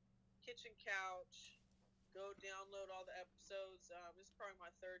 Kitchen Couch. Go download all the episodes. This is probably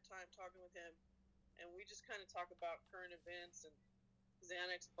my third time talking with him, and we just kind of talk about current events and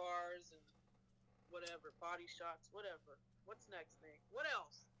Xanax bars and whatever, body shots, whatever. What's next, Nate? What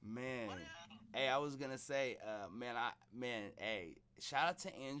else? Man, What else? hey, I was gonna say, hey, shout out to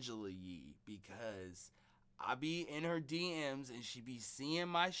Angela Yee, because I be in her DMs and she be seeing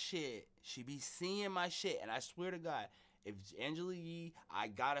my shit. And I swear to God, if Angela Yee, I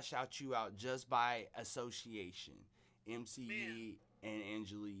gotta shout you out just by association. MC Yee and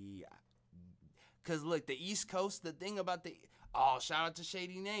Angela Yee. Cause look, the East Coast, the thing about shout out to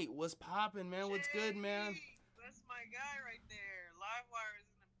Shady Nate. What's poppin', man? What's good, man? That's my guy right there. Livewire is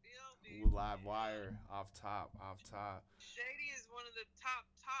in the building. Live wire, off top. Shady is one of the top.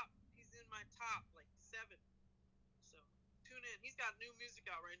 He's in my top, like 7. So tune in. He's got new music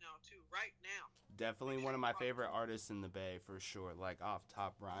out right now, too. Right now. Definitely one of my favorite artists in the Bay, for sure. Like off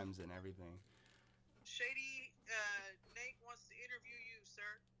top rhymes and everything. Shady, Nate wants to interview you,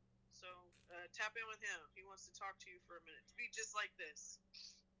 sir. So tap in with him. He wants to talk to you for a minute. To be just like this.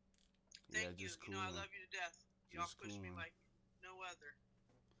 Thank you. Cool, you know, I love you to death. Y'all push me like no other.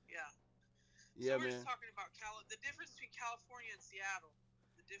 Yeah. Yeah, so we're man. just talking about the difference between California and Seattle,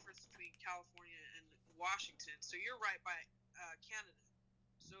 the difference between California and Washington. So you're right by Canada.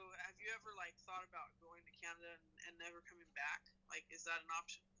 So have you ever like thought about going to Canada and never coming back? Like, is that an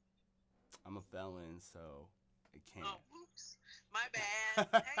option? I'm a felon, so I can't. Oh, oops. My bad.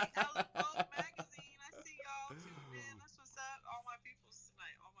 Hey, Ellen Vogue Magazine. I see y'all tuned in. That's what's up. All my peoples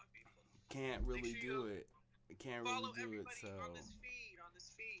tonight. All my people. Can't really do it. I can't really do it. So on this feed.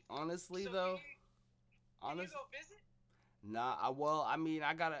 honestly, so though, can you go visit? Nah.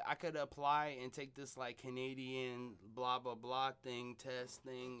 I could apply and take this like Canadian blah blah blah test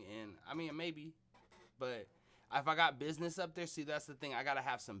thing, and I mean maybe, but if I got business up there, see that's the thing. I gotta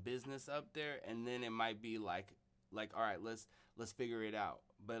have some business up there, and then it might be like all right, let's figure it out.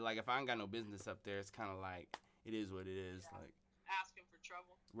 But like if I ain't got no business up there, it's kind of like it is what it is. Yeah. Like asking for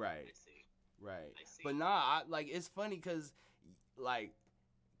trouble. Right. I see. Right. I see. But nah, it's funny because like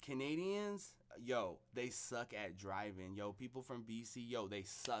Canadians, yo, they suck at driving. Yo, people from BC, yo, they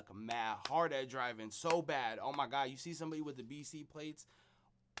suck mad hard at driving, so bad. Oh my God, you see somebody with the BC plates?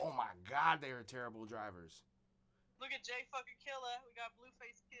 Oh my God, they are terrible drivers. Look at Jay fucking Killa. We got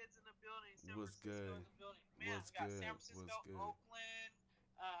Blueface Kids in the building. San What's Francisco good? in the building. Man, What's we got good? San Francisco, What's good? Oakland.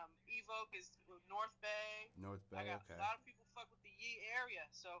 Evoke is North Bay. North Bay, I got okay. a lot of people fuck with the Yee area.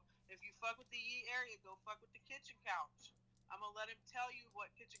 So if you fuck with the Yee area, go fuck with the Kitchen Couch. I'm gonna let him tell you what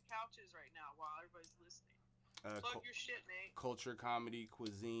Kitchen Couch is right now while everybody's listening. Plug your shit, Nate. Culture, comedy,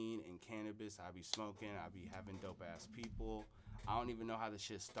 cuisine, and cannabis. I be smoking. I be having dope ass people. I don't even know how the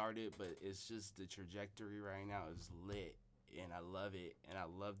shit started, but it's just the trajectory right now is lit, and I love it, and I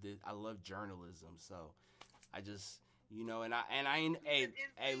love this. I love journalism, so I just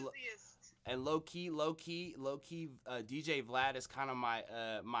and low key, DJ Vlad is kind of my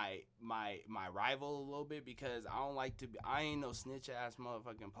rival a little bit, because I don't like to be. I ain't no snitch ass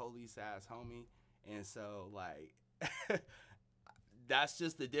motherfucking police ass homie, and so like. That's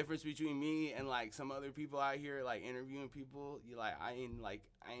just the difference between me and like some other people out here like interviewing people. You like I ain't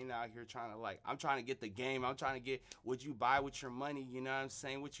out here trying to like, I'm trying to get the game. I'm trying to get what you buy with your money, you know what I'm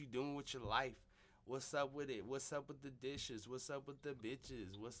saying? What you doing with your life? What's up with it? What's up with the dishes? What's up with the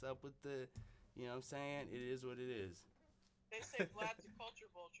bitches? What's up with the, you know what I'm saying? It is what it is. They say Vlad's a culture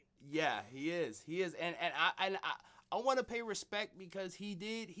vulture. Yeah, he is. He is, and I want to pay respect because he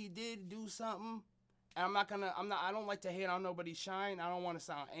did do something. And I don't like to hate on nobody's shine. I don't want to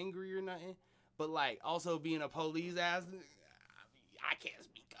sound angry or nothing. But like also being a police ass, I can't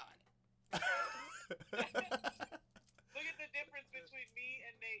speak on it. Look at the difference between me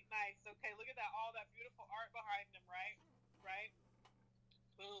and Nate Nice. Okay, look at that, all that beautiful art behind him, right? Right?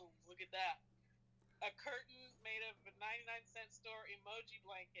 Boom, look at that. A curtain made of a 99-cent store emoji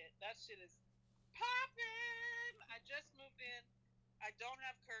blanket. That shit is poppin'. I just moved in. I don't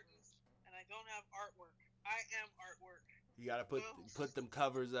have curtains and I don't have artwork. I am artwork. You gotta put them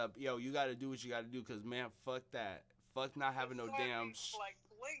covers up. Yo, you gotta do what you gotta do, cause man, fuck that. Fuck not having no damn. Like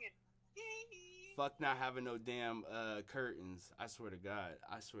blinging. Fuck not having no damn curtains. I swear to God.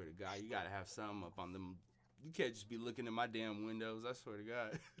 I swear to God. You gotta have something up on them. You can't just be looking at my damn windows. I swear to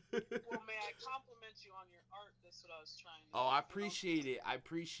God. Well, may I compliment you on your art? That's what I was trying to do. Oh, I appreciate it. I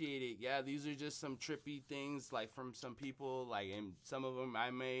appreciate it. Yeah, these are just some trippy things, like from some people, like, and some of them I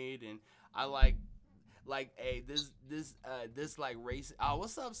made, and I like, hey, this like race. Oh,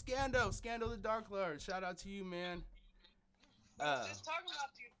 what's up, Scando the Dark Lord? Shout out to you, man. Just talking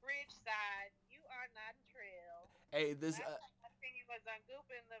about you, Bridgeside. You are not trail. Hey, this. I think you was on Goop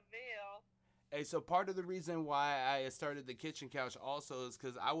in the Ville. Hey, so part of the reason why I started the kitchen couch also is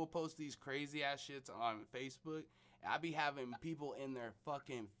because I will post these crazy ass shits on Facebook. And I be having people in their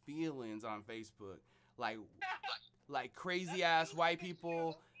fucking feelings on Facebook, like crazy ass white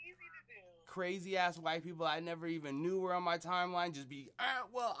people. Crazy ass white people I never even knew were on my timeline just be,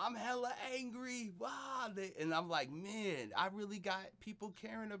 well, I'm hella angry. Wow. And I'm like, man, I really got people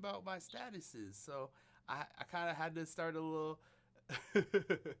caring about my statuses. So I kind of had to start a little,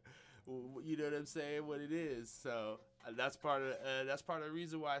 you know what I'm saying, what it is. So that's part of the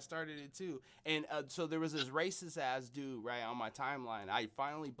reason why I started it too. And so there was this racist ass dude right on my timeline. I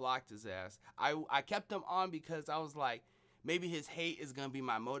finally blocked his ass. I kept him on because I was like, maybe his hate is gonna be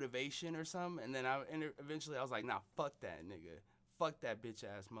my motivation or something. And then eventually I was like, nah, fuck that nigga. Fuck that bitch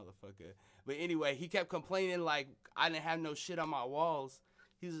ass motherfucker. But anyway, he kept complaining like I didn't have no shit on my walls.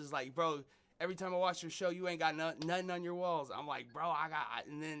 He was just like, bro, every time I watch your show, you ain't got nothing on your walls. I'm like, bro, I got,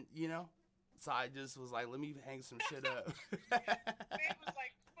 and then, you know, so I just was like, let me hang some shit up. It was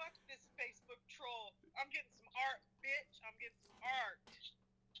like, fuck this Facebook troll. I'm getting some art, bitch. I'm getting some art.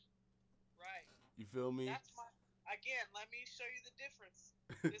 Right. You feel me? That's my. Again, let me show you the difference.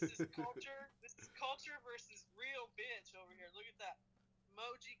 This is culture. This is culture versus real bitch over here. Look at that.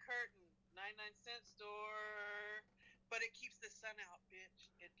 Emoji curtain. 99-cent store. But it keeps the sun out,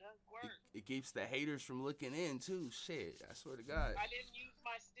 bitch. It does work. It keeps the haters from looking in, too. Shit. I swear to God. I didn't use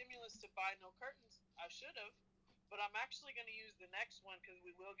my stimulus to buy no curtains. I should have. But I'm actually going to use the next one because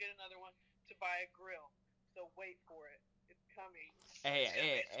we will get another one to buy a grill. So wait for it. It's coming.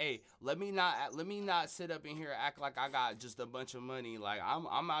 Hey, let me not sit up in here and act like I got just a bunch of money. Like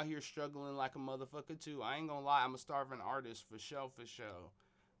I'm out here struggling like a motherfucker too. I ain't gonna lie, I'm a starving artist for sure.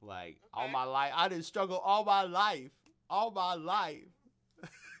 Like okay. All my life, I didn't struggle all my life. Okay,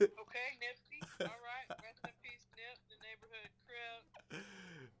 Nipsey. All right, rest in peace, Nip, the neighborhood crib.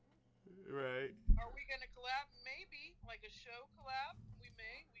 Right. Are we gonna collab? Maybe like a show collab. We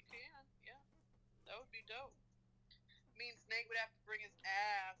can. Yeah, that would be dope. Means Nate would have to bring his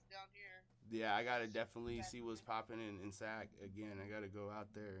ass down here. Yeah, I gotta definitely see what's popping in Sac again. I gotta go out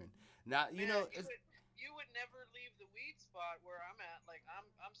there and not, you know. You would never leave the weed spot where I'm at. Like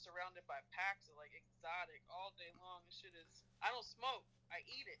I'm surrounded by packs of like exotic all day long. This shit is. I don't smoke. I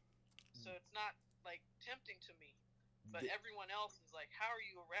eat it, so it's not like tempting to me. But everyone else is like, how are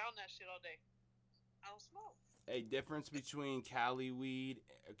you around that shit all day? I don't smoke. A difference between Cali weed,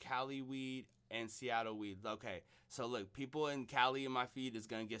 and Seattle weed. Okay, so look, people in Cali in my feed is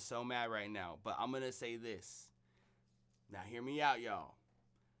gonna get so mad right now, but I'm gonna say this. Now hear me out, y'all.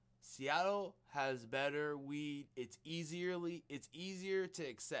 Seattle has better weed. It's easier to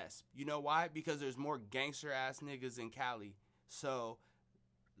access. You know why? Because there's more gangster ass niggas in Cali. So,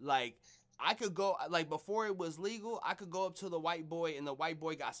 like, I could go, like, before it was legal, I could go up to the white boy and the white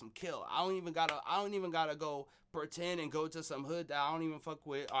boy got some kill. I don't even gotta go pretend and go to some hood that I don't even fuck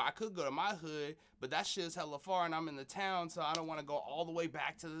with. Or I could go to my hood, but that shit's hella far and I'm in the town, so I don't want to go all the way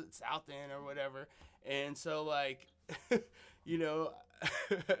back to the south end or whatever. And so, like, you know,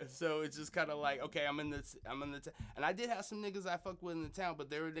 so it's just kind of like, okay, I'm in the and I did have some niggas I fucked with in the town, but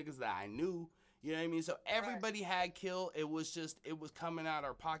there were niggas that I knew. You know what I mean? So everybody had kill. It was coming out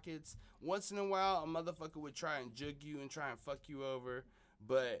our pockets. Once in a while, a motherfucker would try and jug you and try and fuck you over.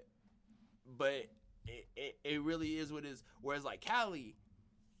 But but it really is what it is. Whereas like Cali,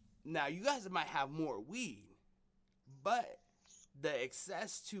 now you guys might have more weed, but the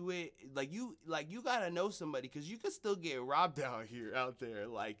access to it, like you gotta know somebody because you could still get robbed out there.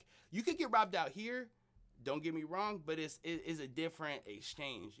 Like you could get robbed out here. Don't get me wrong, but it is a different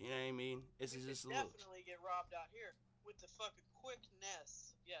exchange. You know what I mean? It's We could just a little definitely get robbed out here with the fucking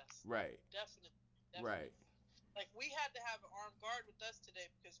quickness. Yes, right, definitely, right. definitely. Like we had to have an armed guard with us today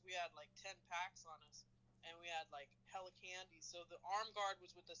because we had like 10 packs on us, and we had like hella candy. So the armed guard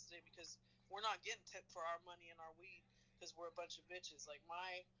was with us today because we're not getting tipped for our money and our weed because we're a bunch of bitches. Like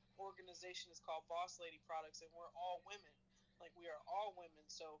my organization is called Boss Lady Products, and we're all women. Like we are all women.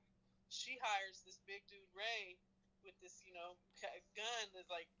 So she hires this big dude Ray with this, gun to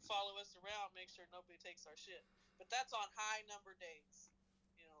like follow us around, make sure nobody takes our shit. But that's on high number days,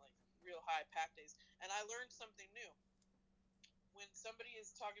 like real high pack days. And I learned something new. When somebody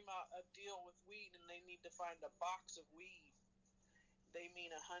is talking about a deal with weed and they need to find a box of weed, they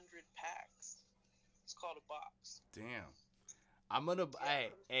mean 100 packs. It's called a box. Damn. I'm gonna,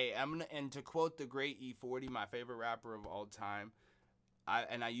 Yeah. I'm gonna, and to quote the great E40, my favorite rapper of all time,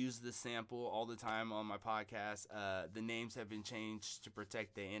 I use this sample all the time on my podcast. The names have been changed to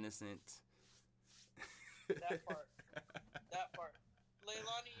protect the innocent. That part. That part.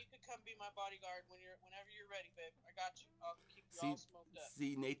 Leilani, you could come be my bodyguard whenever you're ready, babe. I got you. I'll keep you all smoked up.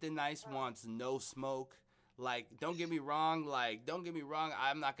 See, Nathan Nice wants no smoke. Like, don't get me wrong.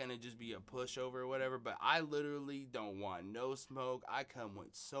 I'm not gonna just be a pushover or whatever. But I literally don't want no smoke. I come with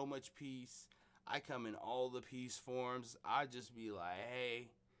so much peace. I come in all the peace forms. I just be like, hey.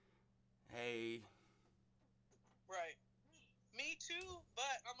 Right. Me too.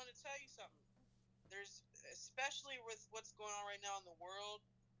 But I'm gonna tell you something. There's, especially with what's going on right now in the world,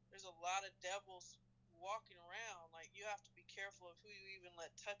 there's a lot of devils walking around. Like you have to be careful of who you even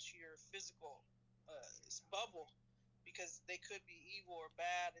let touch your physical bubble, because they could be evil or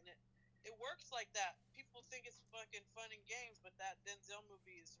bad, and it works like that. People think it's fucking fun and games, but that Denzel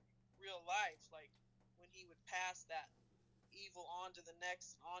movie is real life. Like when he would pass that evil on to the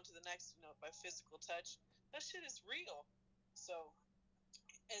next, by physical touch, that shit is real. So,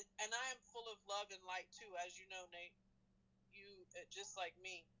 and I am full of love and light too, as you know, Nate. You, just like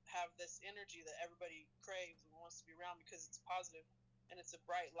me, have this energy that everybody craves and wants to be around because it's positive and it's a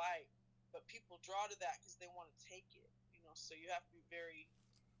bright light. But people draw to that because they want to take it, So you have to be very.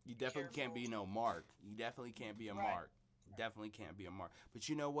 You definitely careful. Can't be no mark. You definitely can't be a Right. mark. Definitely can't be a mark. But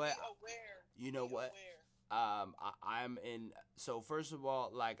you know what? Be aware. You know be what? Aware. I'm in. So first of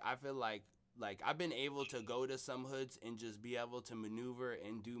all, like I feel like I've been able to go to some hoods and just be able to maneuver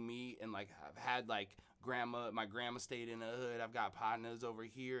and do me, and like I've had like my grandma stayed in a hood. I've got partners over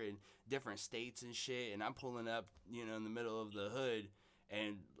here in different states and shit, and I'm pulling up, in the middle of the hood,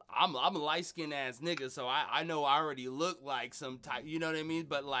 and I'm a light skinned ass nigga, so I know I already look like some type, you know what I mean?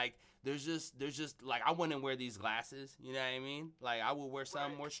 But like there's just like I wouldn't wear these glasses, you know what I mean? Like I would wear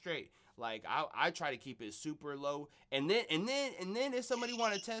something more straight. Like I try to keep it super low, and then if somebody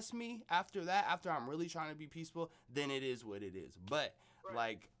want to test me after that, after I'm really trying to be peaceful, then it is what it is. But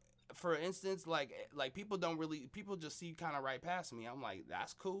like for instance, like people just see kind of right past me. I'm like,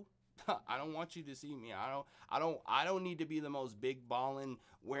 that's cool. I don't want you to see me. I don't need to be the most big ballin'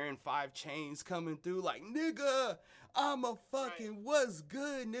 wearing 5 chains coming through like, nigga, I'm a fucking what's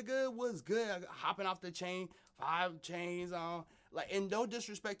good, nigga, what's good, hopping off the chain, 5 chains on. Like, and no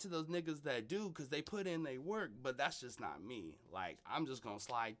disrespect to those niggas that do, because they put in they work, but that's just not me. Like, I'm just gonna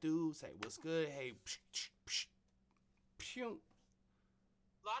slide through, say what's good, hey, psh, psh, psh, psh.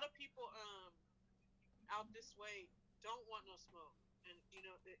 A lot of people out this way don't want no smoke, and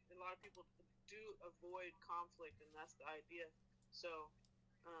a lot of people do avoid conflict, and that's the idea. So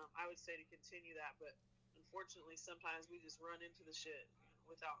I would say to continue that, but unfortunately sometimes we just run into the shit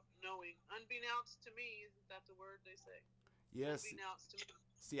without knowing. Unbeknownst to me, isn't that the word they say? Yes. Unbeknownst to me.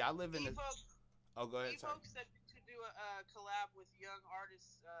 See, I live in Oh, go ahead. Evoke said to do a collab with young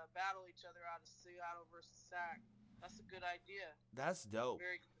artists, battle each other out of Seattle versus Sac. That's a good idea. That's dope.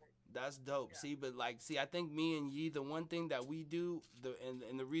 Very good. That's dope. Yeah. See, I think me and Yee, the one thing that we do,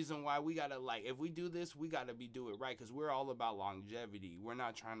 and the reason why we gotta, like, if we do this, we gotta do it right, because we're all about longevity. We're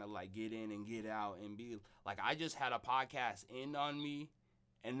not trying to, like, get in and get out and be, like, I just had a podcast end on me,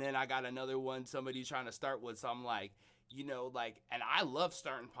 and then I got another one, somebody trying to start with, so I'm like, and I love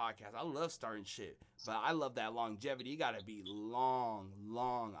starting podcasts. I love starting shit, but I love that longevity. You gotta be long.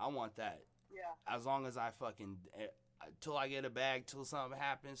 I want that. Yeah. As long as I fucking, till I get a bag, till something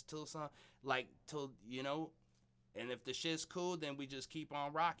happens, till And if the shit's cool, then we just keep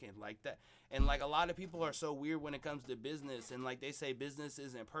on rocking like that. And like a lot of people are so weird when it comes to business, and like they say business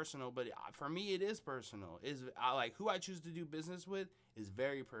isn't personal, but for me it is personal. Is I like who I choose to do business with is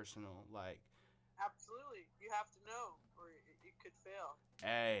very personal. Like Absolutely, you have to know, or it could fail.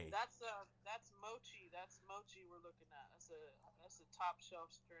 hey, That's mochi. That's mochi we're looking at. That's a top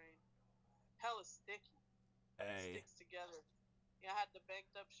shelf strain. Hella sticky. hey, Sticks together. Yeah, I had the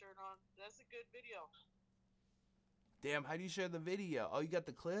banked up shirt on. That's a good video. damn, how do you share the video? Oh, you got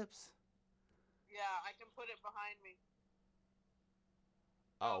the clips? Yeah, I can put it behind me.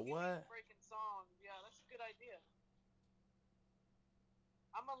 Oh, If you need what? breaking song, yeah, that's a good idea.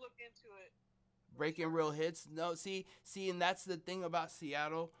 I'm gonna look into it. Breaking Sure. real hits? No, see, and that's the thing about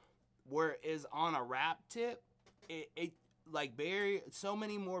Seattle, where is on a rap tip, it like Bay Area, so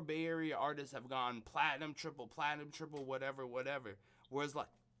many more Bay Area artists have gone platinum, triple, whatever, whatever. Whereas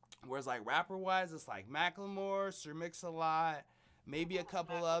like rapper wise, it's like Macklemore, Sir Mix-a-Lot, maybe a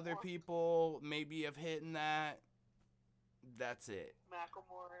couple other people maybe have hit in that. That's it.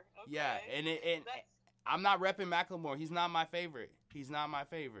 Macklemore. Okay. Yeah, and I'm not repping Macklemore. He's not my favorite. He's the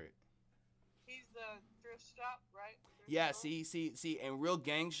thrift shop, right? Yeah, see, and real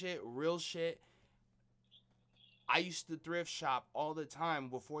gang shit, real shit. I used to thrift shop all the time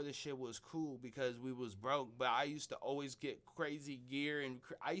before this shit was cool because we was broke. But I used to always get crazy gear, and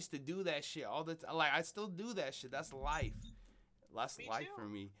I used to do that shit all the time. Like I still do that shit. That's life. That's life for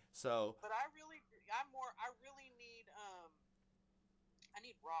me. So. But I really need I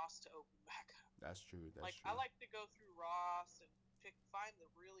need Ross to open back up. That's true. I like to go through Ross and find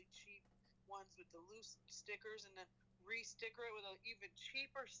the really cheap ones with the loose stickers and then re-sticker it with an even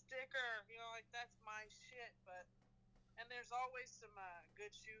cheaper sticker. You know, like that's my shit. And there's always some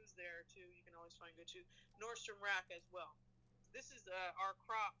good shoes there too. You can always find good shoes. Nordstrom Rack as well. This is our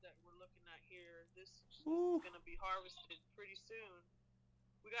crop that we're looking at here. This is going to be harvested pretty soon.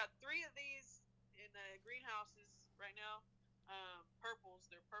 We got 3 of these in the greenhouses right now. Purples,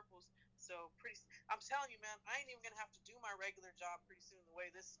 they're purples. So I'm telling you, man, I ain't even gonna have to do my regular job pretty soon. The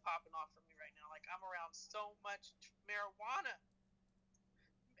way this is popping off for me right now, like I'm around so much marijuana.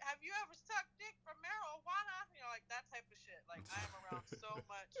 Have you ever sucked dick from marijuana? You know, like that type of shit. Like I am around so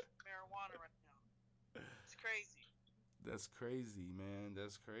much marijuana right now. It's crazy. That's crazy, man.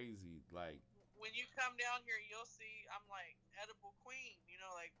 That's crazy. Like when you come down here, you'll see I'm like edible queen. You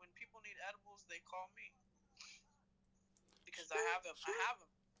know, like when people need edibles, they call me. Because I have them.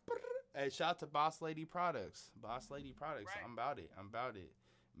 Hey, shout out to Boss Lady Products. Right. I'm about it,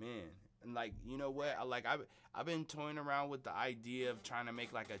 man. And like, you know what? I've been toying around with the idea of trying to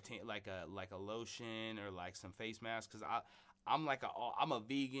make like a lotion or like some face masks because I'm a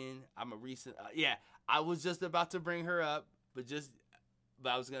vegan. I'm a recent I was just about to bring her up, but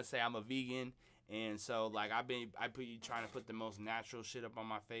I was gonna say I'm a vegan, and so like I trying to put the most natural shit up on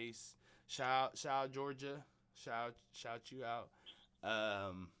my face. Shout out Georgia. Shout you out.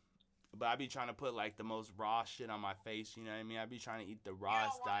 But I be trying to put like the most raw shit on my face. You know what I mean? I be trying to eat the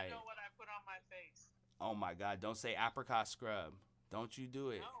rawest diet. You don't want to know what I put on my face. Oh my God! Don't say apricot scrub. Don't you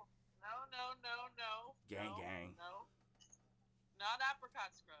do it? No. Gang. No. Not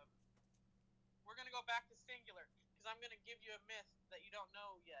apricot scrub. We're gonna go back to singular because I'm gonna give you a myth that you don't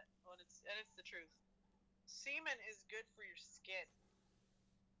know yet, and it's the truth. Semen is good for your skin.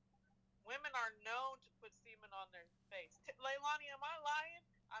 Women are known to put semen on their face. Leilani, am I lying?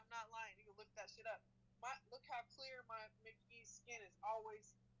 I'm not lying. You can look that shit up. Look how clear my McGee's skin is.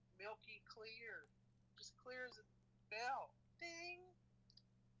 Always milky clear. Just clear as a bell. Ding.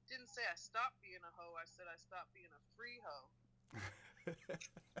 Didn't say I stopped being a hoe. I said I stopped being a free hoe.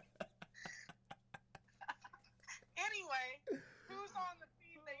 Anyway, who's on the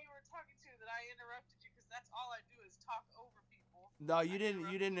feed that you were talking to that I interrupted you? Because that's all I do is talk over people. No, you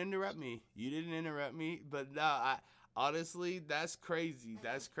didn't interrupt me. But no, honestly, that's crazy.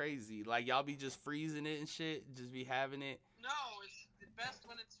 Like y'all be just freezing it and shit, just be having it. No, it's the best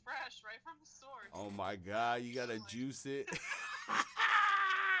when it's fresh, right from the source. Oh my God, you gotta juice it.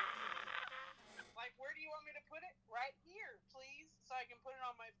 Like, where do you want me to put it? Right here, please, so I can put it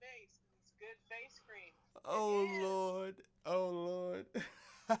on my face. It's good face cream. Oh Lord.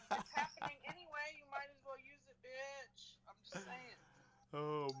 It's happening anyway. You might as well use it, bitch. I'm just saying.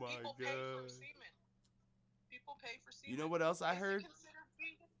 Oh my People God. People pay for semen. You know what else I heard? Is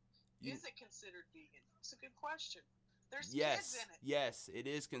it considered vegan? It's a good question. There's kids in it. Yes, it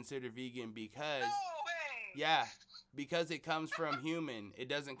is considered vegan because. No way. Yeah, because it comes from human. It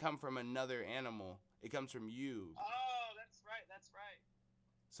doesn't come from another animal. It comes from you. Oh, that's right.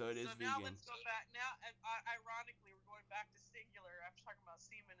 So it is So now vegan. let's go back. Now, ironically, we're going back to singular after talking about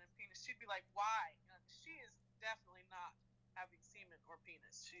semen and penis. She'd be like, "Why?" She is definitely not having semen or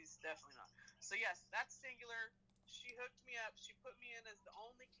penis. She's definitely not. So yes, that's singular. She hooked me up. She put me in as the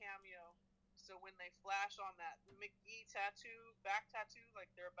only cameo. So when they flash on that McGee tattoo, back tattoo, like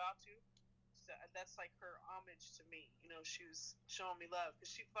they're about to, so that's like her homage to me. She was showing me love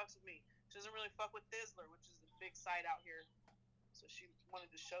because she fucks with me. She doesn't really fuck with Thizzler, which is the big site out here. So she wanted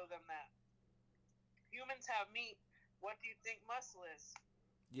to show them that humans have meat. What do you think muscle is?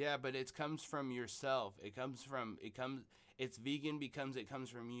 Yeah, but it comes from yourself. It's vegan because it comes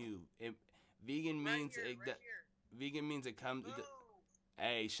from you. Vegan Right means here, it. right here. Vegan means it comes. Boom.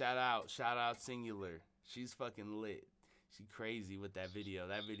 Hey, shout out Singular. She's fucking lit. She crazy with that video.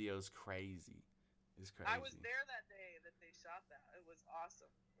 That video is crazy. It's crazy. I was there that day that they shot that. It was awesome.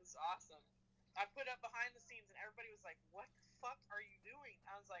 It was awesome. I put up behind the scenes and everybody was like, "What the fuck are you doing?"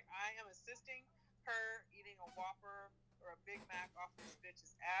 I was like, "I am assisting her eating a Whopper or a Big Mac off this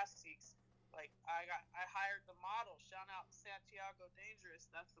bitch's ass cheeks." Like I hired the model. Shout out Santiago Dangerous.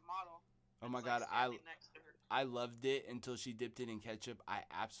 That's the model. Oh my god, I loved it until she dipped it in ketchup. I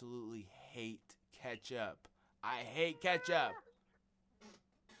absolutely hate ketchup. I hate ketchup.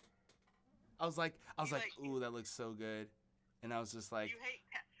 I was like, ooh, that looks so good, and I was just like, you hate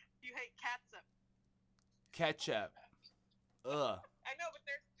catsup. Ketchup. Ugh. I know, but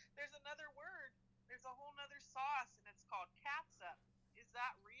there's another word. There's a whole nother sauce, and it's called catsup. Is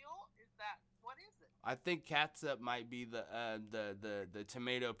that real? What is it? I think catsup might be the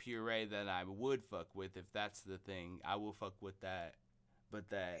tomato puree that I would fuck with if that's the thing. I will fuck with that, but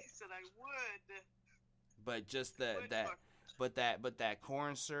that. He said I would. But just that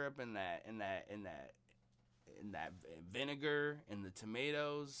corn syrup and that vinegar and the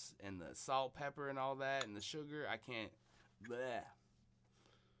tomatoes and the salt, pepper, and all that and the sugar, I can't. Bleh.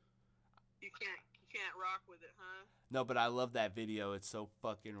 You can't rock with it, huh? No, but I love that video. It's so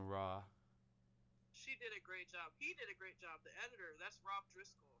fucking raw. She did a great job. He did a great job. The editor, that's Rob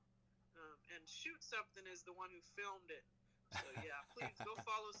Driscoll. And Shoot Something is the one who filmed it. So yeah, please go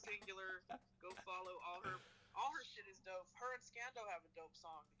follow Singular. Go follow all her shit is dope. Her and Scando have a dope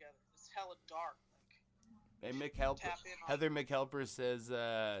song together. It's hella dark. Hey, Heather McHelper says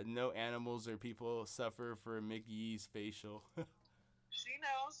no animals or people suffer for McYee's facial. She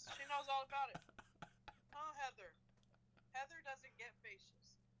knows all about it. Huh, Heather? Heather doesn't get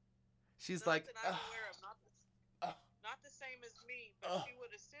facials. She's Nothing I'm aware of. Not the same as me, but she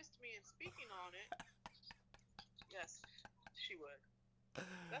would assist me in speaking on it. Yes, she would.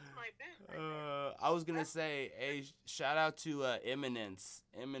 That's my bit. Right I was gonna say, hey, shout out to Eminence,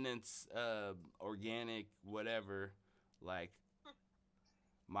 organic, whatever. Like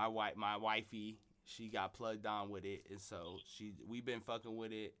my wifey, she got plugged on with it, and so we've been fucking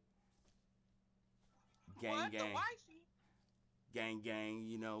with it. Gang. The wifey? Gang,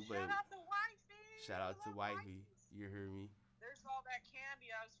 you know, but shout out to wifey. Shout out to wifey. You heard me. There's all that candy.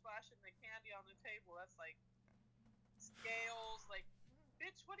 I was flashing the candy on the table. That's like scales, like,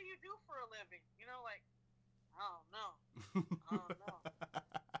 bitch, what do you do for a living? Like, I don't know.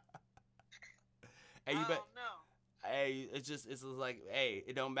 Hey, I don't know. Hey, it's like, hey,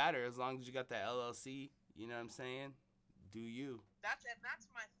 it don't matter as long as you got that LLC. You know what I'm saying? Do you? That's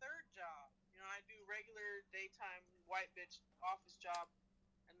my third job. I do regular daytime white bitch office job,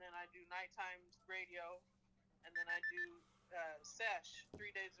 and then I do nighttime radio, and then I do sesh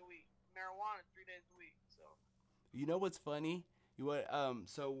 3 days a week, marijuana 3 days a week. So. You know what's funny?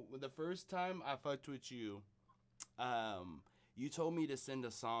 So the first time I fucked with you, you told me to send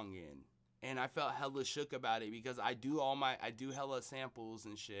a song in, and I felt hella shook about it because I do hella samples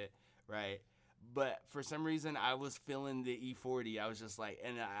and shit, right? But for some reason I was feeling the E40. I was just like,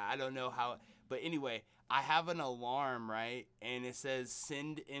 and I don't know how, but anyway, I have an alarm, right? And it says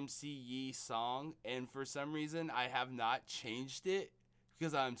send MC Yee song, and for some reason I have not changed it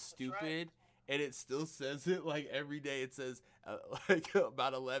because I'm stupid. Right. And it still says it like every day. It says like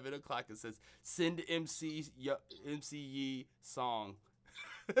about 11 o'clock. It says send MC Yee song.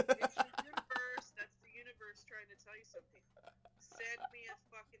 It's the universe. That's the universe trying to tell you something. Send me a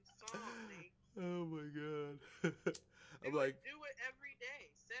fucking song, Nate. Oh my god. Do it every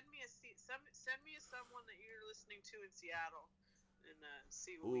day. Send me someone that you're listening to in Seattle, and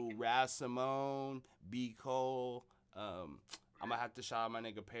see what we can. Raz Simone, B. Cole. I'm gonna have to shout out my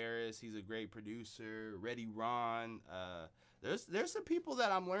nigga Paris. He's a great producer. Reddy Ron. There's some people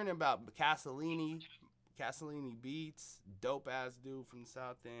that I'm learning about. Castellini Beats, dope ass dude from the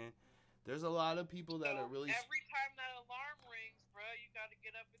South End. There's a lot of people that are really. Every time that alarm rings, bro, you got to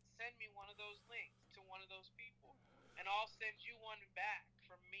get up and send me one of those links to one of those people, and I'll send you one back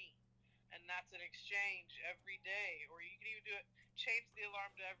from that's an exchange every day. Or you can even do it, change the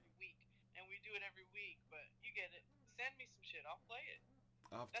alarm to every week, and we do it every week. But you get it. Send me some shit. I'll play it.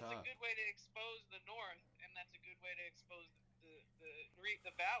 Off That's a top. good way to expose the North, and that's a good way to expose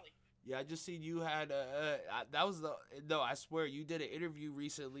the Valley. Yeah, I just seen you had that was the no. I swear you did an interview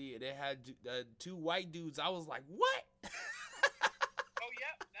recently and it had two white dudes. I was like, what? Oh,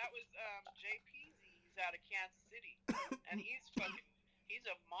 yep, that was J.Peasy. He's out of Kansas City, and he's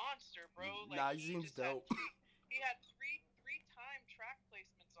a monster, bro. Like Nah, he he seems just had dope. he had three-time track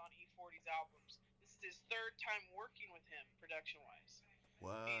placements on E40's albums. This is his third time working with him production wise. He's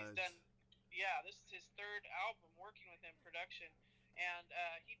What? done, yeah, this is his third album working with him production, and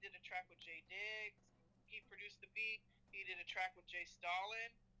he did a track with J.Diggz. He produced the beat. He did a track with Jay Stalin.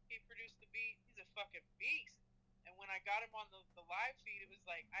 He produced the beat. He's a fucking beast. And when I got him on the live feed, it was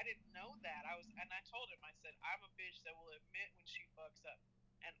like I didn't know that. And I told him, I said, I'm a bitch that will admit when she fucks up,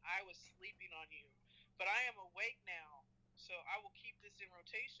 and I was sleeping on you, but I am awake now, so I will keep this in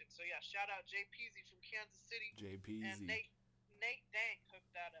rotation. So yeah, shout out Jay Peasy from Kansas City, and JPZ. Nate Dank hooked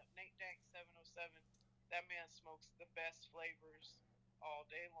that up. Nate Dank 707. That man smokes the best flavors all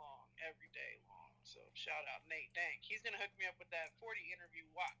day long, every day long. So shout out Nate Dank. He's gonna hook me up with that 40 interview.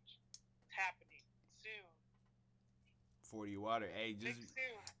 Watch, it's happening soon. 40 water. Hey, Big just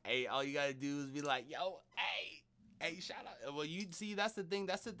soon. hey, all you gotta do is be like, yo, hey, shout out. Well, you see, that's the thing.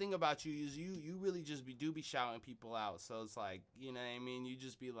 That's the thing about you is you really just be shouting people out. So it's like, you know what I mean. You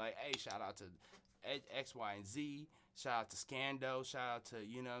just be like, hey, shout out to X, Y, and Z. Shout out to Scando. Shout out to,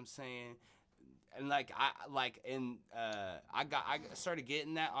 you know what I'm saying. And I started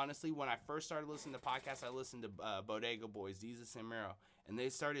getting that honestly when I first started listening to podcasts. I listened to Bodega Boys, Jesus and Mero, and they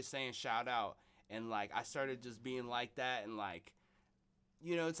started saying shout out, and like I started just being like that, and like,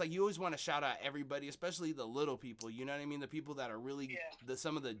 you know, it's like you always want to shout out everybody, especially the little people. You know what I mean? The people that are really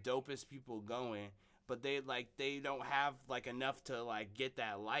some of the dopest people going, but they don't have like enough to like get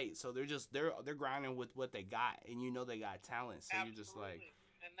that light, so they're grinding with what they got, and you know they got talent, so Absolutely. you're just like.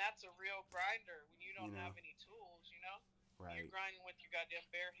 And that's a real grinder when you don't You know. have any tools, you know? Right. You're grinding with your goddamn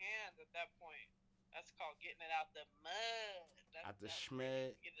bare hands at that point. That's called getting it out the mud. Out the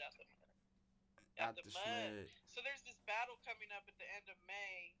schmud. Get it out the mud. Out the schmud. So there's this battle coming up at the end of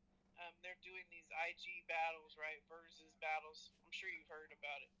May. They're doing these IG battles, right? Versus battles. I'm sure you've heard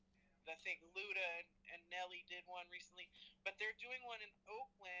about it. I think Luda and Nelly did one recently. But they're doing one in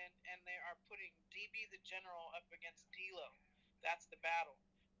Oakland, and they are putting DB the General up against D-Lo. That's the battle.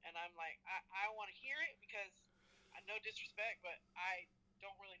 And I'm like, I want to hear it because, no disrespect, but I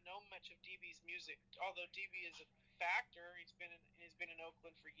don't really know much of DB's music. Although DB is a factor, he's been in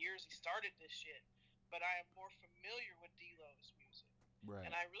Oakland for years. He started this shit, but I am more familiar with D-Lo's music. Right.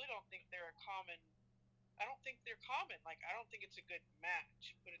 And I really don't think they're common. Like, I don't think it's a good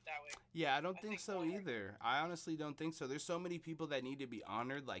match. Put it that way. Yeah, I don't think so either. I honestly don't think so. There's so many people that need to be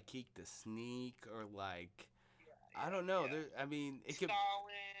honored, like Keek the Sneak or like. I don't know. Yeah. I mean, it could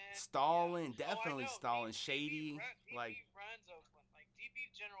Stalin, definitely Stalin, Shady. He runs Oakland. Like DB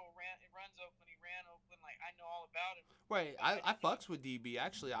General runs Oakland. He ran Oakland. Like I know all about him. Right. I fucks with DB.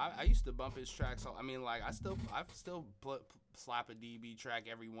 Actually, I used to bump his tracks. I mean, like I still slap a DB track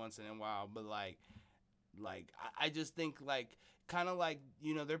every once in a while. But like I just think like kind of like,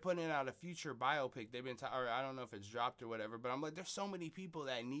 you know, they're putting out a Future biopic. They've been or I don't know if it's dropped or whatever. But I'm like, there's so many people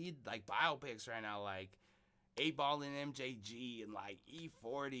that need like biopics right now. Like. 8Ball and MJG and like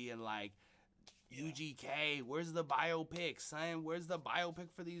E40 and like UGK. Where's the biopic, son? Where's the biopic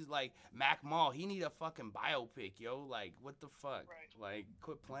for these like Mac Mall? He need a fucking biopic, yo. Like what the fuck? Right. Like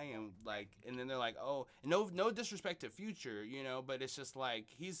quit playing. Like and then they're like, oh, no disrespect to Future, you know, but it's just like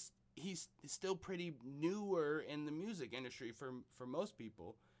he's still pretty newer in the music industry for most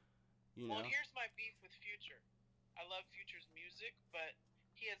people. You know. Well, here's my beef with Future. I love Future's music, but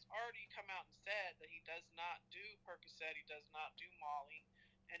he has already come out and said that he does not do Percocet, he does not do Molly.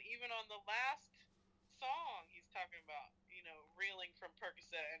 And even on the last song, he's talking about, you know, reeling from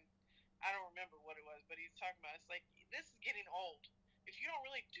Percocet. And I don't remember what it was, but he's talking about, it's like, this is getting old. If you don't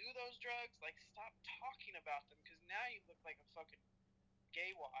really do those drugs, like, stop talking about them, because now you look like a fucking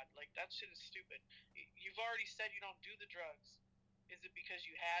gay wad. Like, that shit is stupid. You've already said you don't do the drugs. Is it because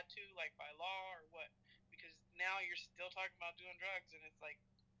you had to, like, by law, or what? Because now you're still talking about doing drugs, and it's like,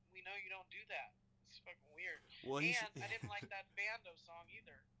 we know you don't do that. It's fucking weird. Well, and I didn't like that Bando song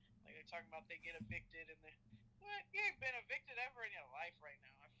either. Like they're talking about they get evicted and they, what? You ain't been evicted ever in your life right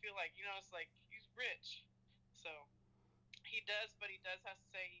now. I feel like, you know, it's like he's rich, so he does, but he does have to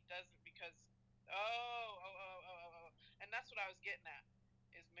say he doesn't because and that's what I was getting at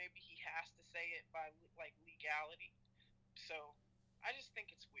is maybe he has to say it by like legality. So I just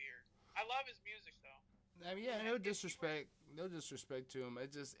think it's weird. I love love his music though. I mean, yeah, And if you were, no disrespect to him.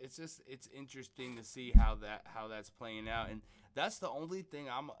 It's interesting to see how that's playing out, and that's the only thing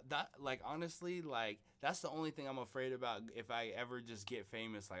honestly, like that's the only thing I'm afraid about if I ever just get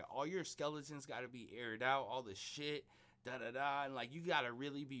famous. Like all your skeletons got to be aired out, all the shit, da da da, and like you got to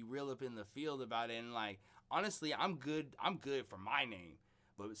really be real up in the field about it. And like honestly, I'm good for my name,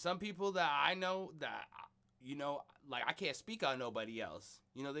 but some people that I know that like I can't speak on nobody else.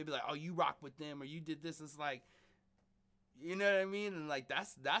 They'd be like, "Oh, you rock with them or you did this." It's like, you know what I mean? And like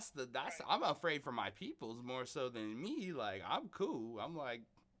that's right. I'm afraid for my peoples more so than me. Like I'm cool. I'm like,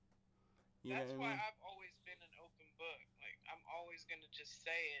 you know That's what I why mean? I've always been an open book. Like I'm always gonna just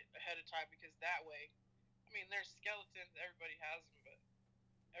say it ahead of time because that way, I mean, there's skeletons. Everybody has them, but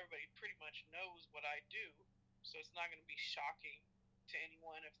everybody pretty much knows what I do, so it's not gonna be shocking to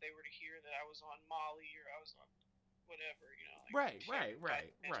anyone if they were to hear that I was on Molly or I was on whatever, like Right, right,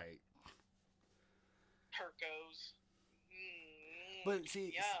 fucking right, right. Percos. But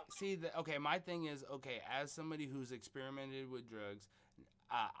see, Yum. okay. My thing is, okay, as somebody who's experimented with drugs,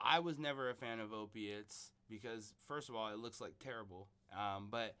 I was never a fan of opiates because, first of all, it looks like terrible.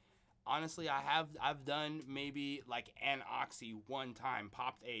 But honestly, I've done maybe like an oxy one time,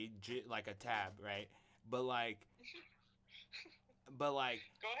 popped like a tab, right? But like, but like,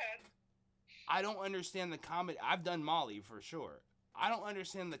 Go ahead. I don't understand the comedy. I've done Molly for sure. I don't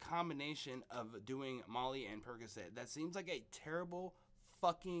understand the combination of doing Molly and Percocet. That seems like a terrible,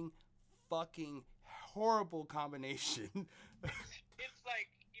 fucking, fucking horrible combination. It's like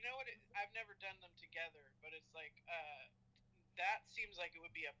what? I've never done them together, but it's like that seems like it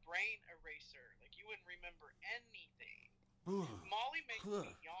would be a brain eraser. Like you wouldn't remember anything. Molly makes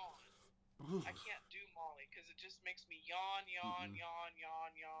me yawn. I can't do Molly because it just makes me yawn, yawn, Mm-mm. yawn,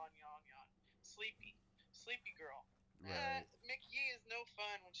 yawn, yawn, yawn, yawn. Sleepy, sleepy girl. Right. Mick Yee is no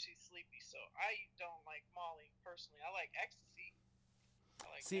fun when she's sleepy, so I don't like Molly personally. I like ecstasy.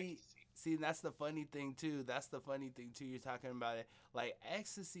 See, that's the funny thing too. That's the funny thing too. You're talking about it like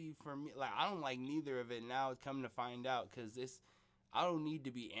ecstasy for me. Like I don't like neither of it now. Come to find out, because I don't need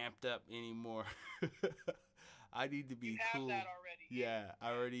to be amped up anymore. I need to You be have cool. that already. Yeah,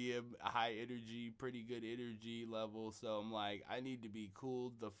 I already am high energy, pretty good energy level. So I'm like, I need to be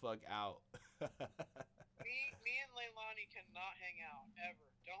cooled the fuck out. Me and Leilani cannot hang out ever.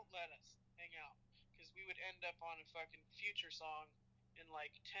 Don't let us hang out because we would end up on a fucking Future song in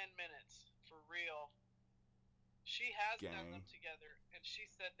like 10 minutes for real. She has done them Gang. together, and she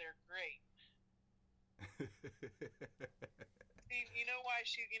said they're great. See, you know why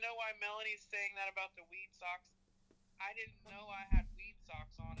Melanie's saying that about the weed socks? I didn't know I had weed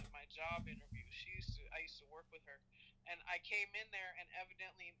socks on at my job interview. I used to work with her, and I came in there, and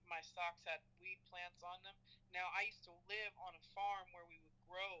evidently my socks had weed plants on them. Now I used to live on a farm where we would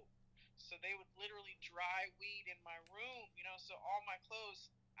grow, so they would literally dry weed in my room. So all my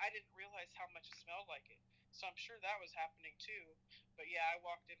clothes, I didn't realize how much it smelled like it. So I'm sure that was happening too. But yeah, I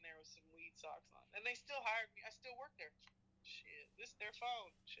walked in there with some weed socks on, and they still hired me. I still work there. Shit, this is their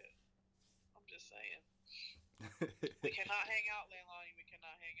phone. Shit, I'm just saying. We cannot hang out, Leilani. We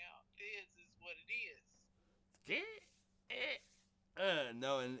cannot hang out. This is what it is.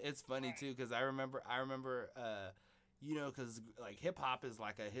 No, and it's funny Right. too because I remember, because like hip hop is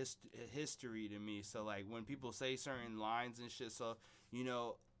like a history to me. So like when people say certain lines and shit, so you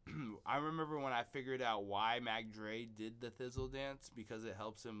know, I remember when I figured out why Mac Dre did the Thizzle dance because it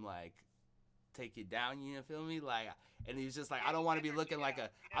helps him like take it down. You know, feel me? Like, and he's just like, I don't want to be looking like a,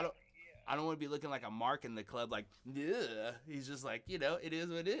 I don't want to be looking like a mark in the club. Like, yeah. He's just like, it is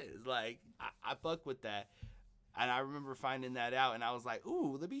what it is. Like, I fuck with that. And I remember finding that out, and I was like,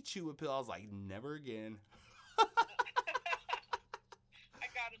 ooh, let me chew a pill. I was like, never again. I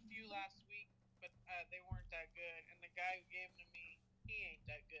got a few last week, but they weren't that good. And the guy who gave them to me, he ain't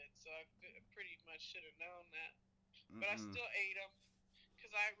that good. So I pretty much should have known that. But I Mm-mm. still ate them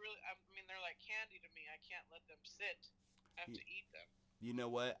because I mean, they're like candy to me. I can't let them sit. I have to eat them. You know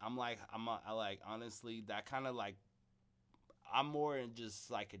what? I like, honestly, that kind of like, I'm more in just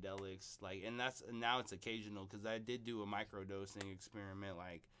psychedelics, like, and now it's occasional because I did do a microdosing experiment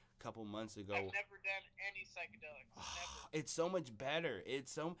like a couple months ago. I've never done any psychedelics. Never. It's so much better.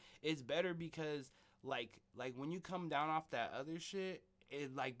 It's better because like when you come down off that other shit,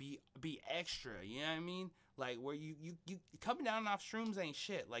 it like be extra. You know what I mean? Like where you coming down off shrooms ain't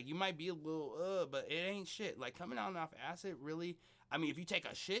shit. Like you might be a little but it ain't shit. Like coming down off acid really. I mean, if you take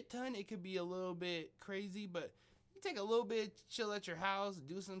a shit ton, it could be a little bit crazy, but you take a little bit, chill at your house,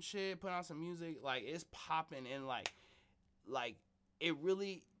 do some shit, put on some music, like it's popping, and like it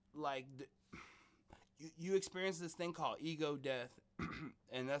really like you experience this thing called ego death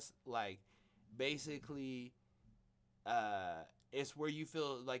and that's like basically it's where you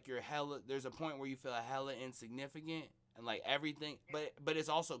feel like you're hella. There's a point where you feel hella insignificant and like everything, but it's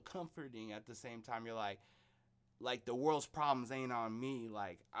also comforting at the same time. You're like the world's problems ain't on me.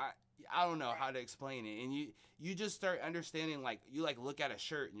 Like I don't know how to explain it, and you just start understanding. Like you like look at a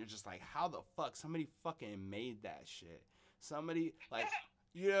shirt and you're just like, how the fuck somebody fucking made that shit? Somebody like.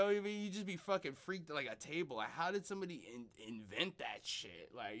 You know what I mean? You just be fucking freaked like a table. Like, how did somebody invent that shit?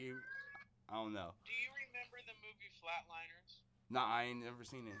 Like, I don't know. Do you remember the movie Flatliners? Nah, I ain't never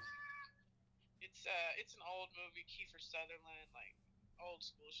seen it. It's an old movie, Kiefer Sutherland, like old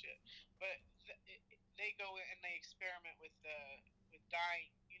school shit. But they go and they experiment with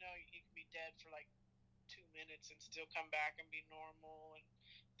dying. You know, you can be dead for like 2 minutes and still come back and be normal. And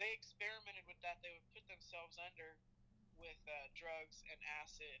they experimented with that. They would put themselves under with drugs and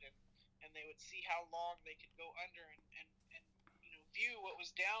acid, and they would see how long they could go under and view what was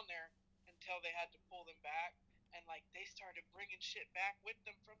down there until they had to pull them back. And like they started bringing shit back with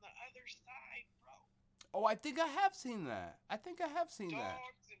them from the other side, bro. Oh, I think I have seen that. Dogs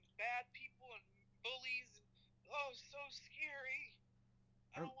and bad people and bullies. And, so scary.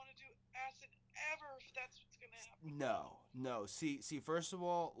 I don't want to do acid ever if that's what's gonna happen. No. See. First of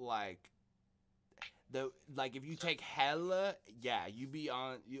all, like if you take hella, yeah, you be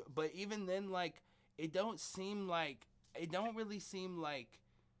on. But even then, like it don't really seem like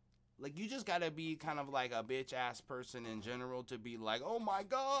you just gotta be kind of like a bitch ass person in general to be like, oh my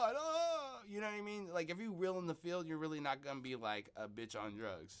god, you know what I mean? Like if you real in the field, you're really not gonna be like a bitch on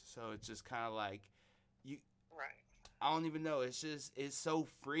drugs. So it's just kind of like you. Right. I don't even know. It's so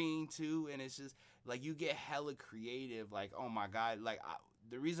freeing too, and it's just like you get hella creative. Like oh my god, like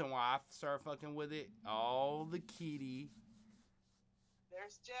the reason why I started fucking with it, all the kitty.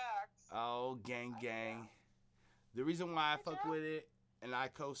 There's Jax. Oh gang. The reason why I fuck with it and I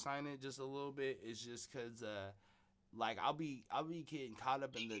co-sign it just a little bit is just cause like I'll be getting caught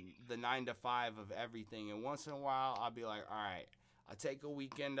up in the 9 to 5 of everything, and once in a while I'll be like, all right, I'll take a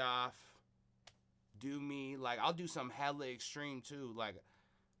weekend off, do me, like I'll do some hella extreme too, like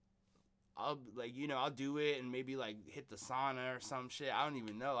I'll do it and maybe like hit the sauna or some shit. I don't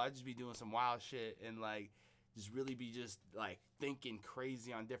even know. I just be doing some wild shit and like just really be just like thinking crazy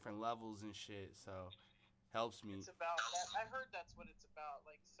on different levels and shit. So helps me. It's about that. I heard that's what it's about,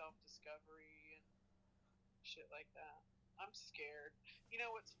 like self-discovery and shit like that. I'm scared. You know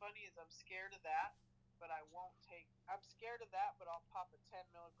what's funny is I'm scared of that, but I won't take. I'm scared of that, but I'll pop a 10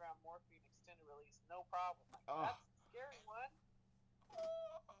 milligram morphine extended release, no problem. Like, that's the scary one.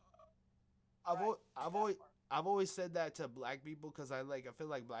 I've always said that to black people because I feel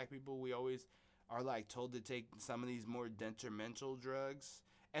like black people, we always are like told to take some of these more detrimental drugs,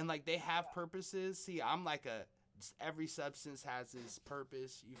 and like they have purposes. See, I'm like every substance has its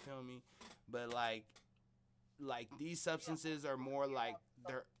purpose. You feel me? But like these substances are more like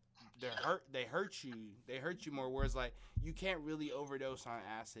they hurt you more. Whereas like you can't really overdose on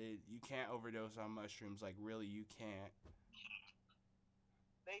acid. You can't overdose on mushrooms. Like really, you can't.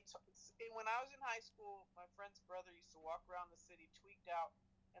 When I was in high school, my friend's brother used to walk around the city tweaked out,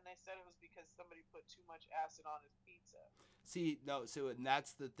 and they said it was because somebody put too much acid on his pizza. See, no, so and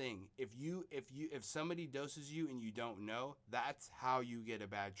that's the thing. If somebody doses you and you don't know, that's how you get a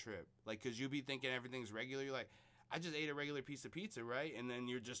bad trip. Like, cause you'll be thinking everything's regular. You're like, I just ate a regular piece of pizza, right? And then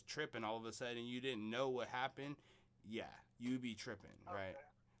you're just tripping all of a sudden. You didn't know what happened. Yeah, you'd be tripping, right?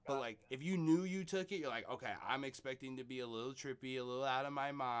 But like, if you knew you took it, you're like, okay, I'm expecting to be a little trippy, a little out of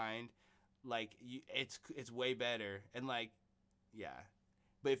my mind. Like, it's way better, and like, yeah.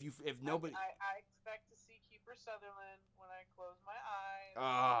 But if nobody, I expect to see Kiefer Sutherland when I close my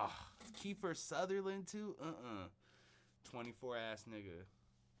eyes. Kiefer Sutherland too? 24 ass nigga.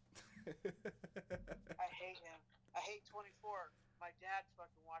 I hate him. I hate 24. My dad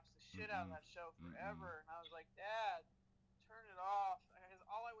fucking watched the shit out of that show forever, and I was like, Dad, turn it off. Because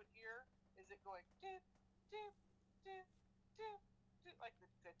all I would hear is it going dip, dip, dip, dip, dip, like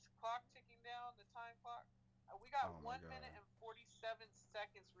the clock ticking down, the time clock. We got 1 minute and 47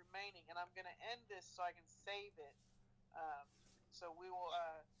 seconds remaining, and I'm gonna end this so I can save it. So we will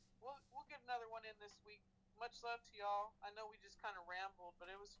we'll get another one in this week. Much love to y'all. I know we just kind of rambled, but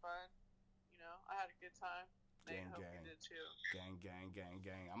it was fun. You know, I had a good time. Gang, I hope gang. you did too.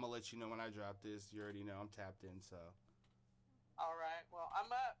 Gang. I'm gonna let you know when I drop this. You already know I'm tapped in, so. All right. Well, I'm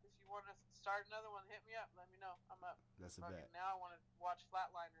up. If you want to start another one, hit me up. Let me know. I'm up. That's a bet. Now I want to watch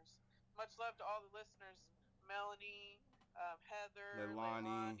Flatliners. Much love to all the listeners. Melanie, Heather,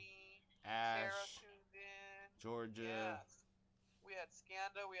 Leilani, Ash, Sarah tuned in. Georgia. Yes. We had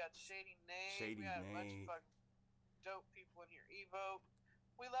Scanda. We had Shady Nate. Shady we had Nate. a bunch of dope people in here. Evo,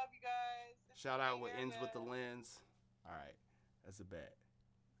 we love you guys. It's Shout the out what Air ends with the Guys. lens. All right, that's a bet.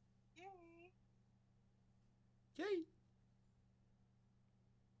 Yay. Yay.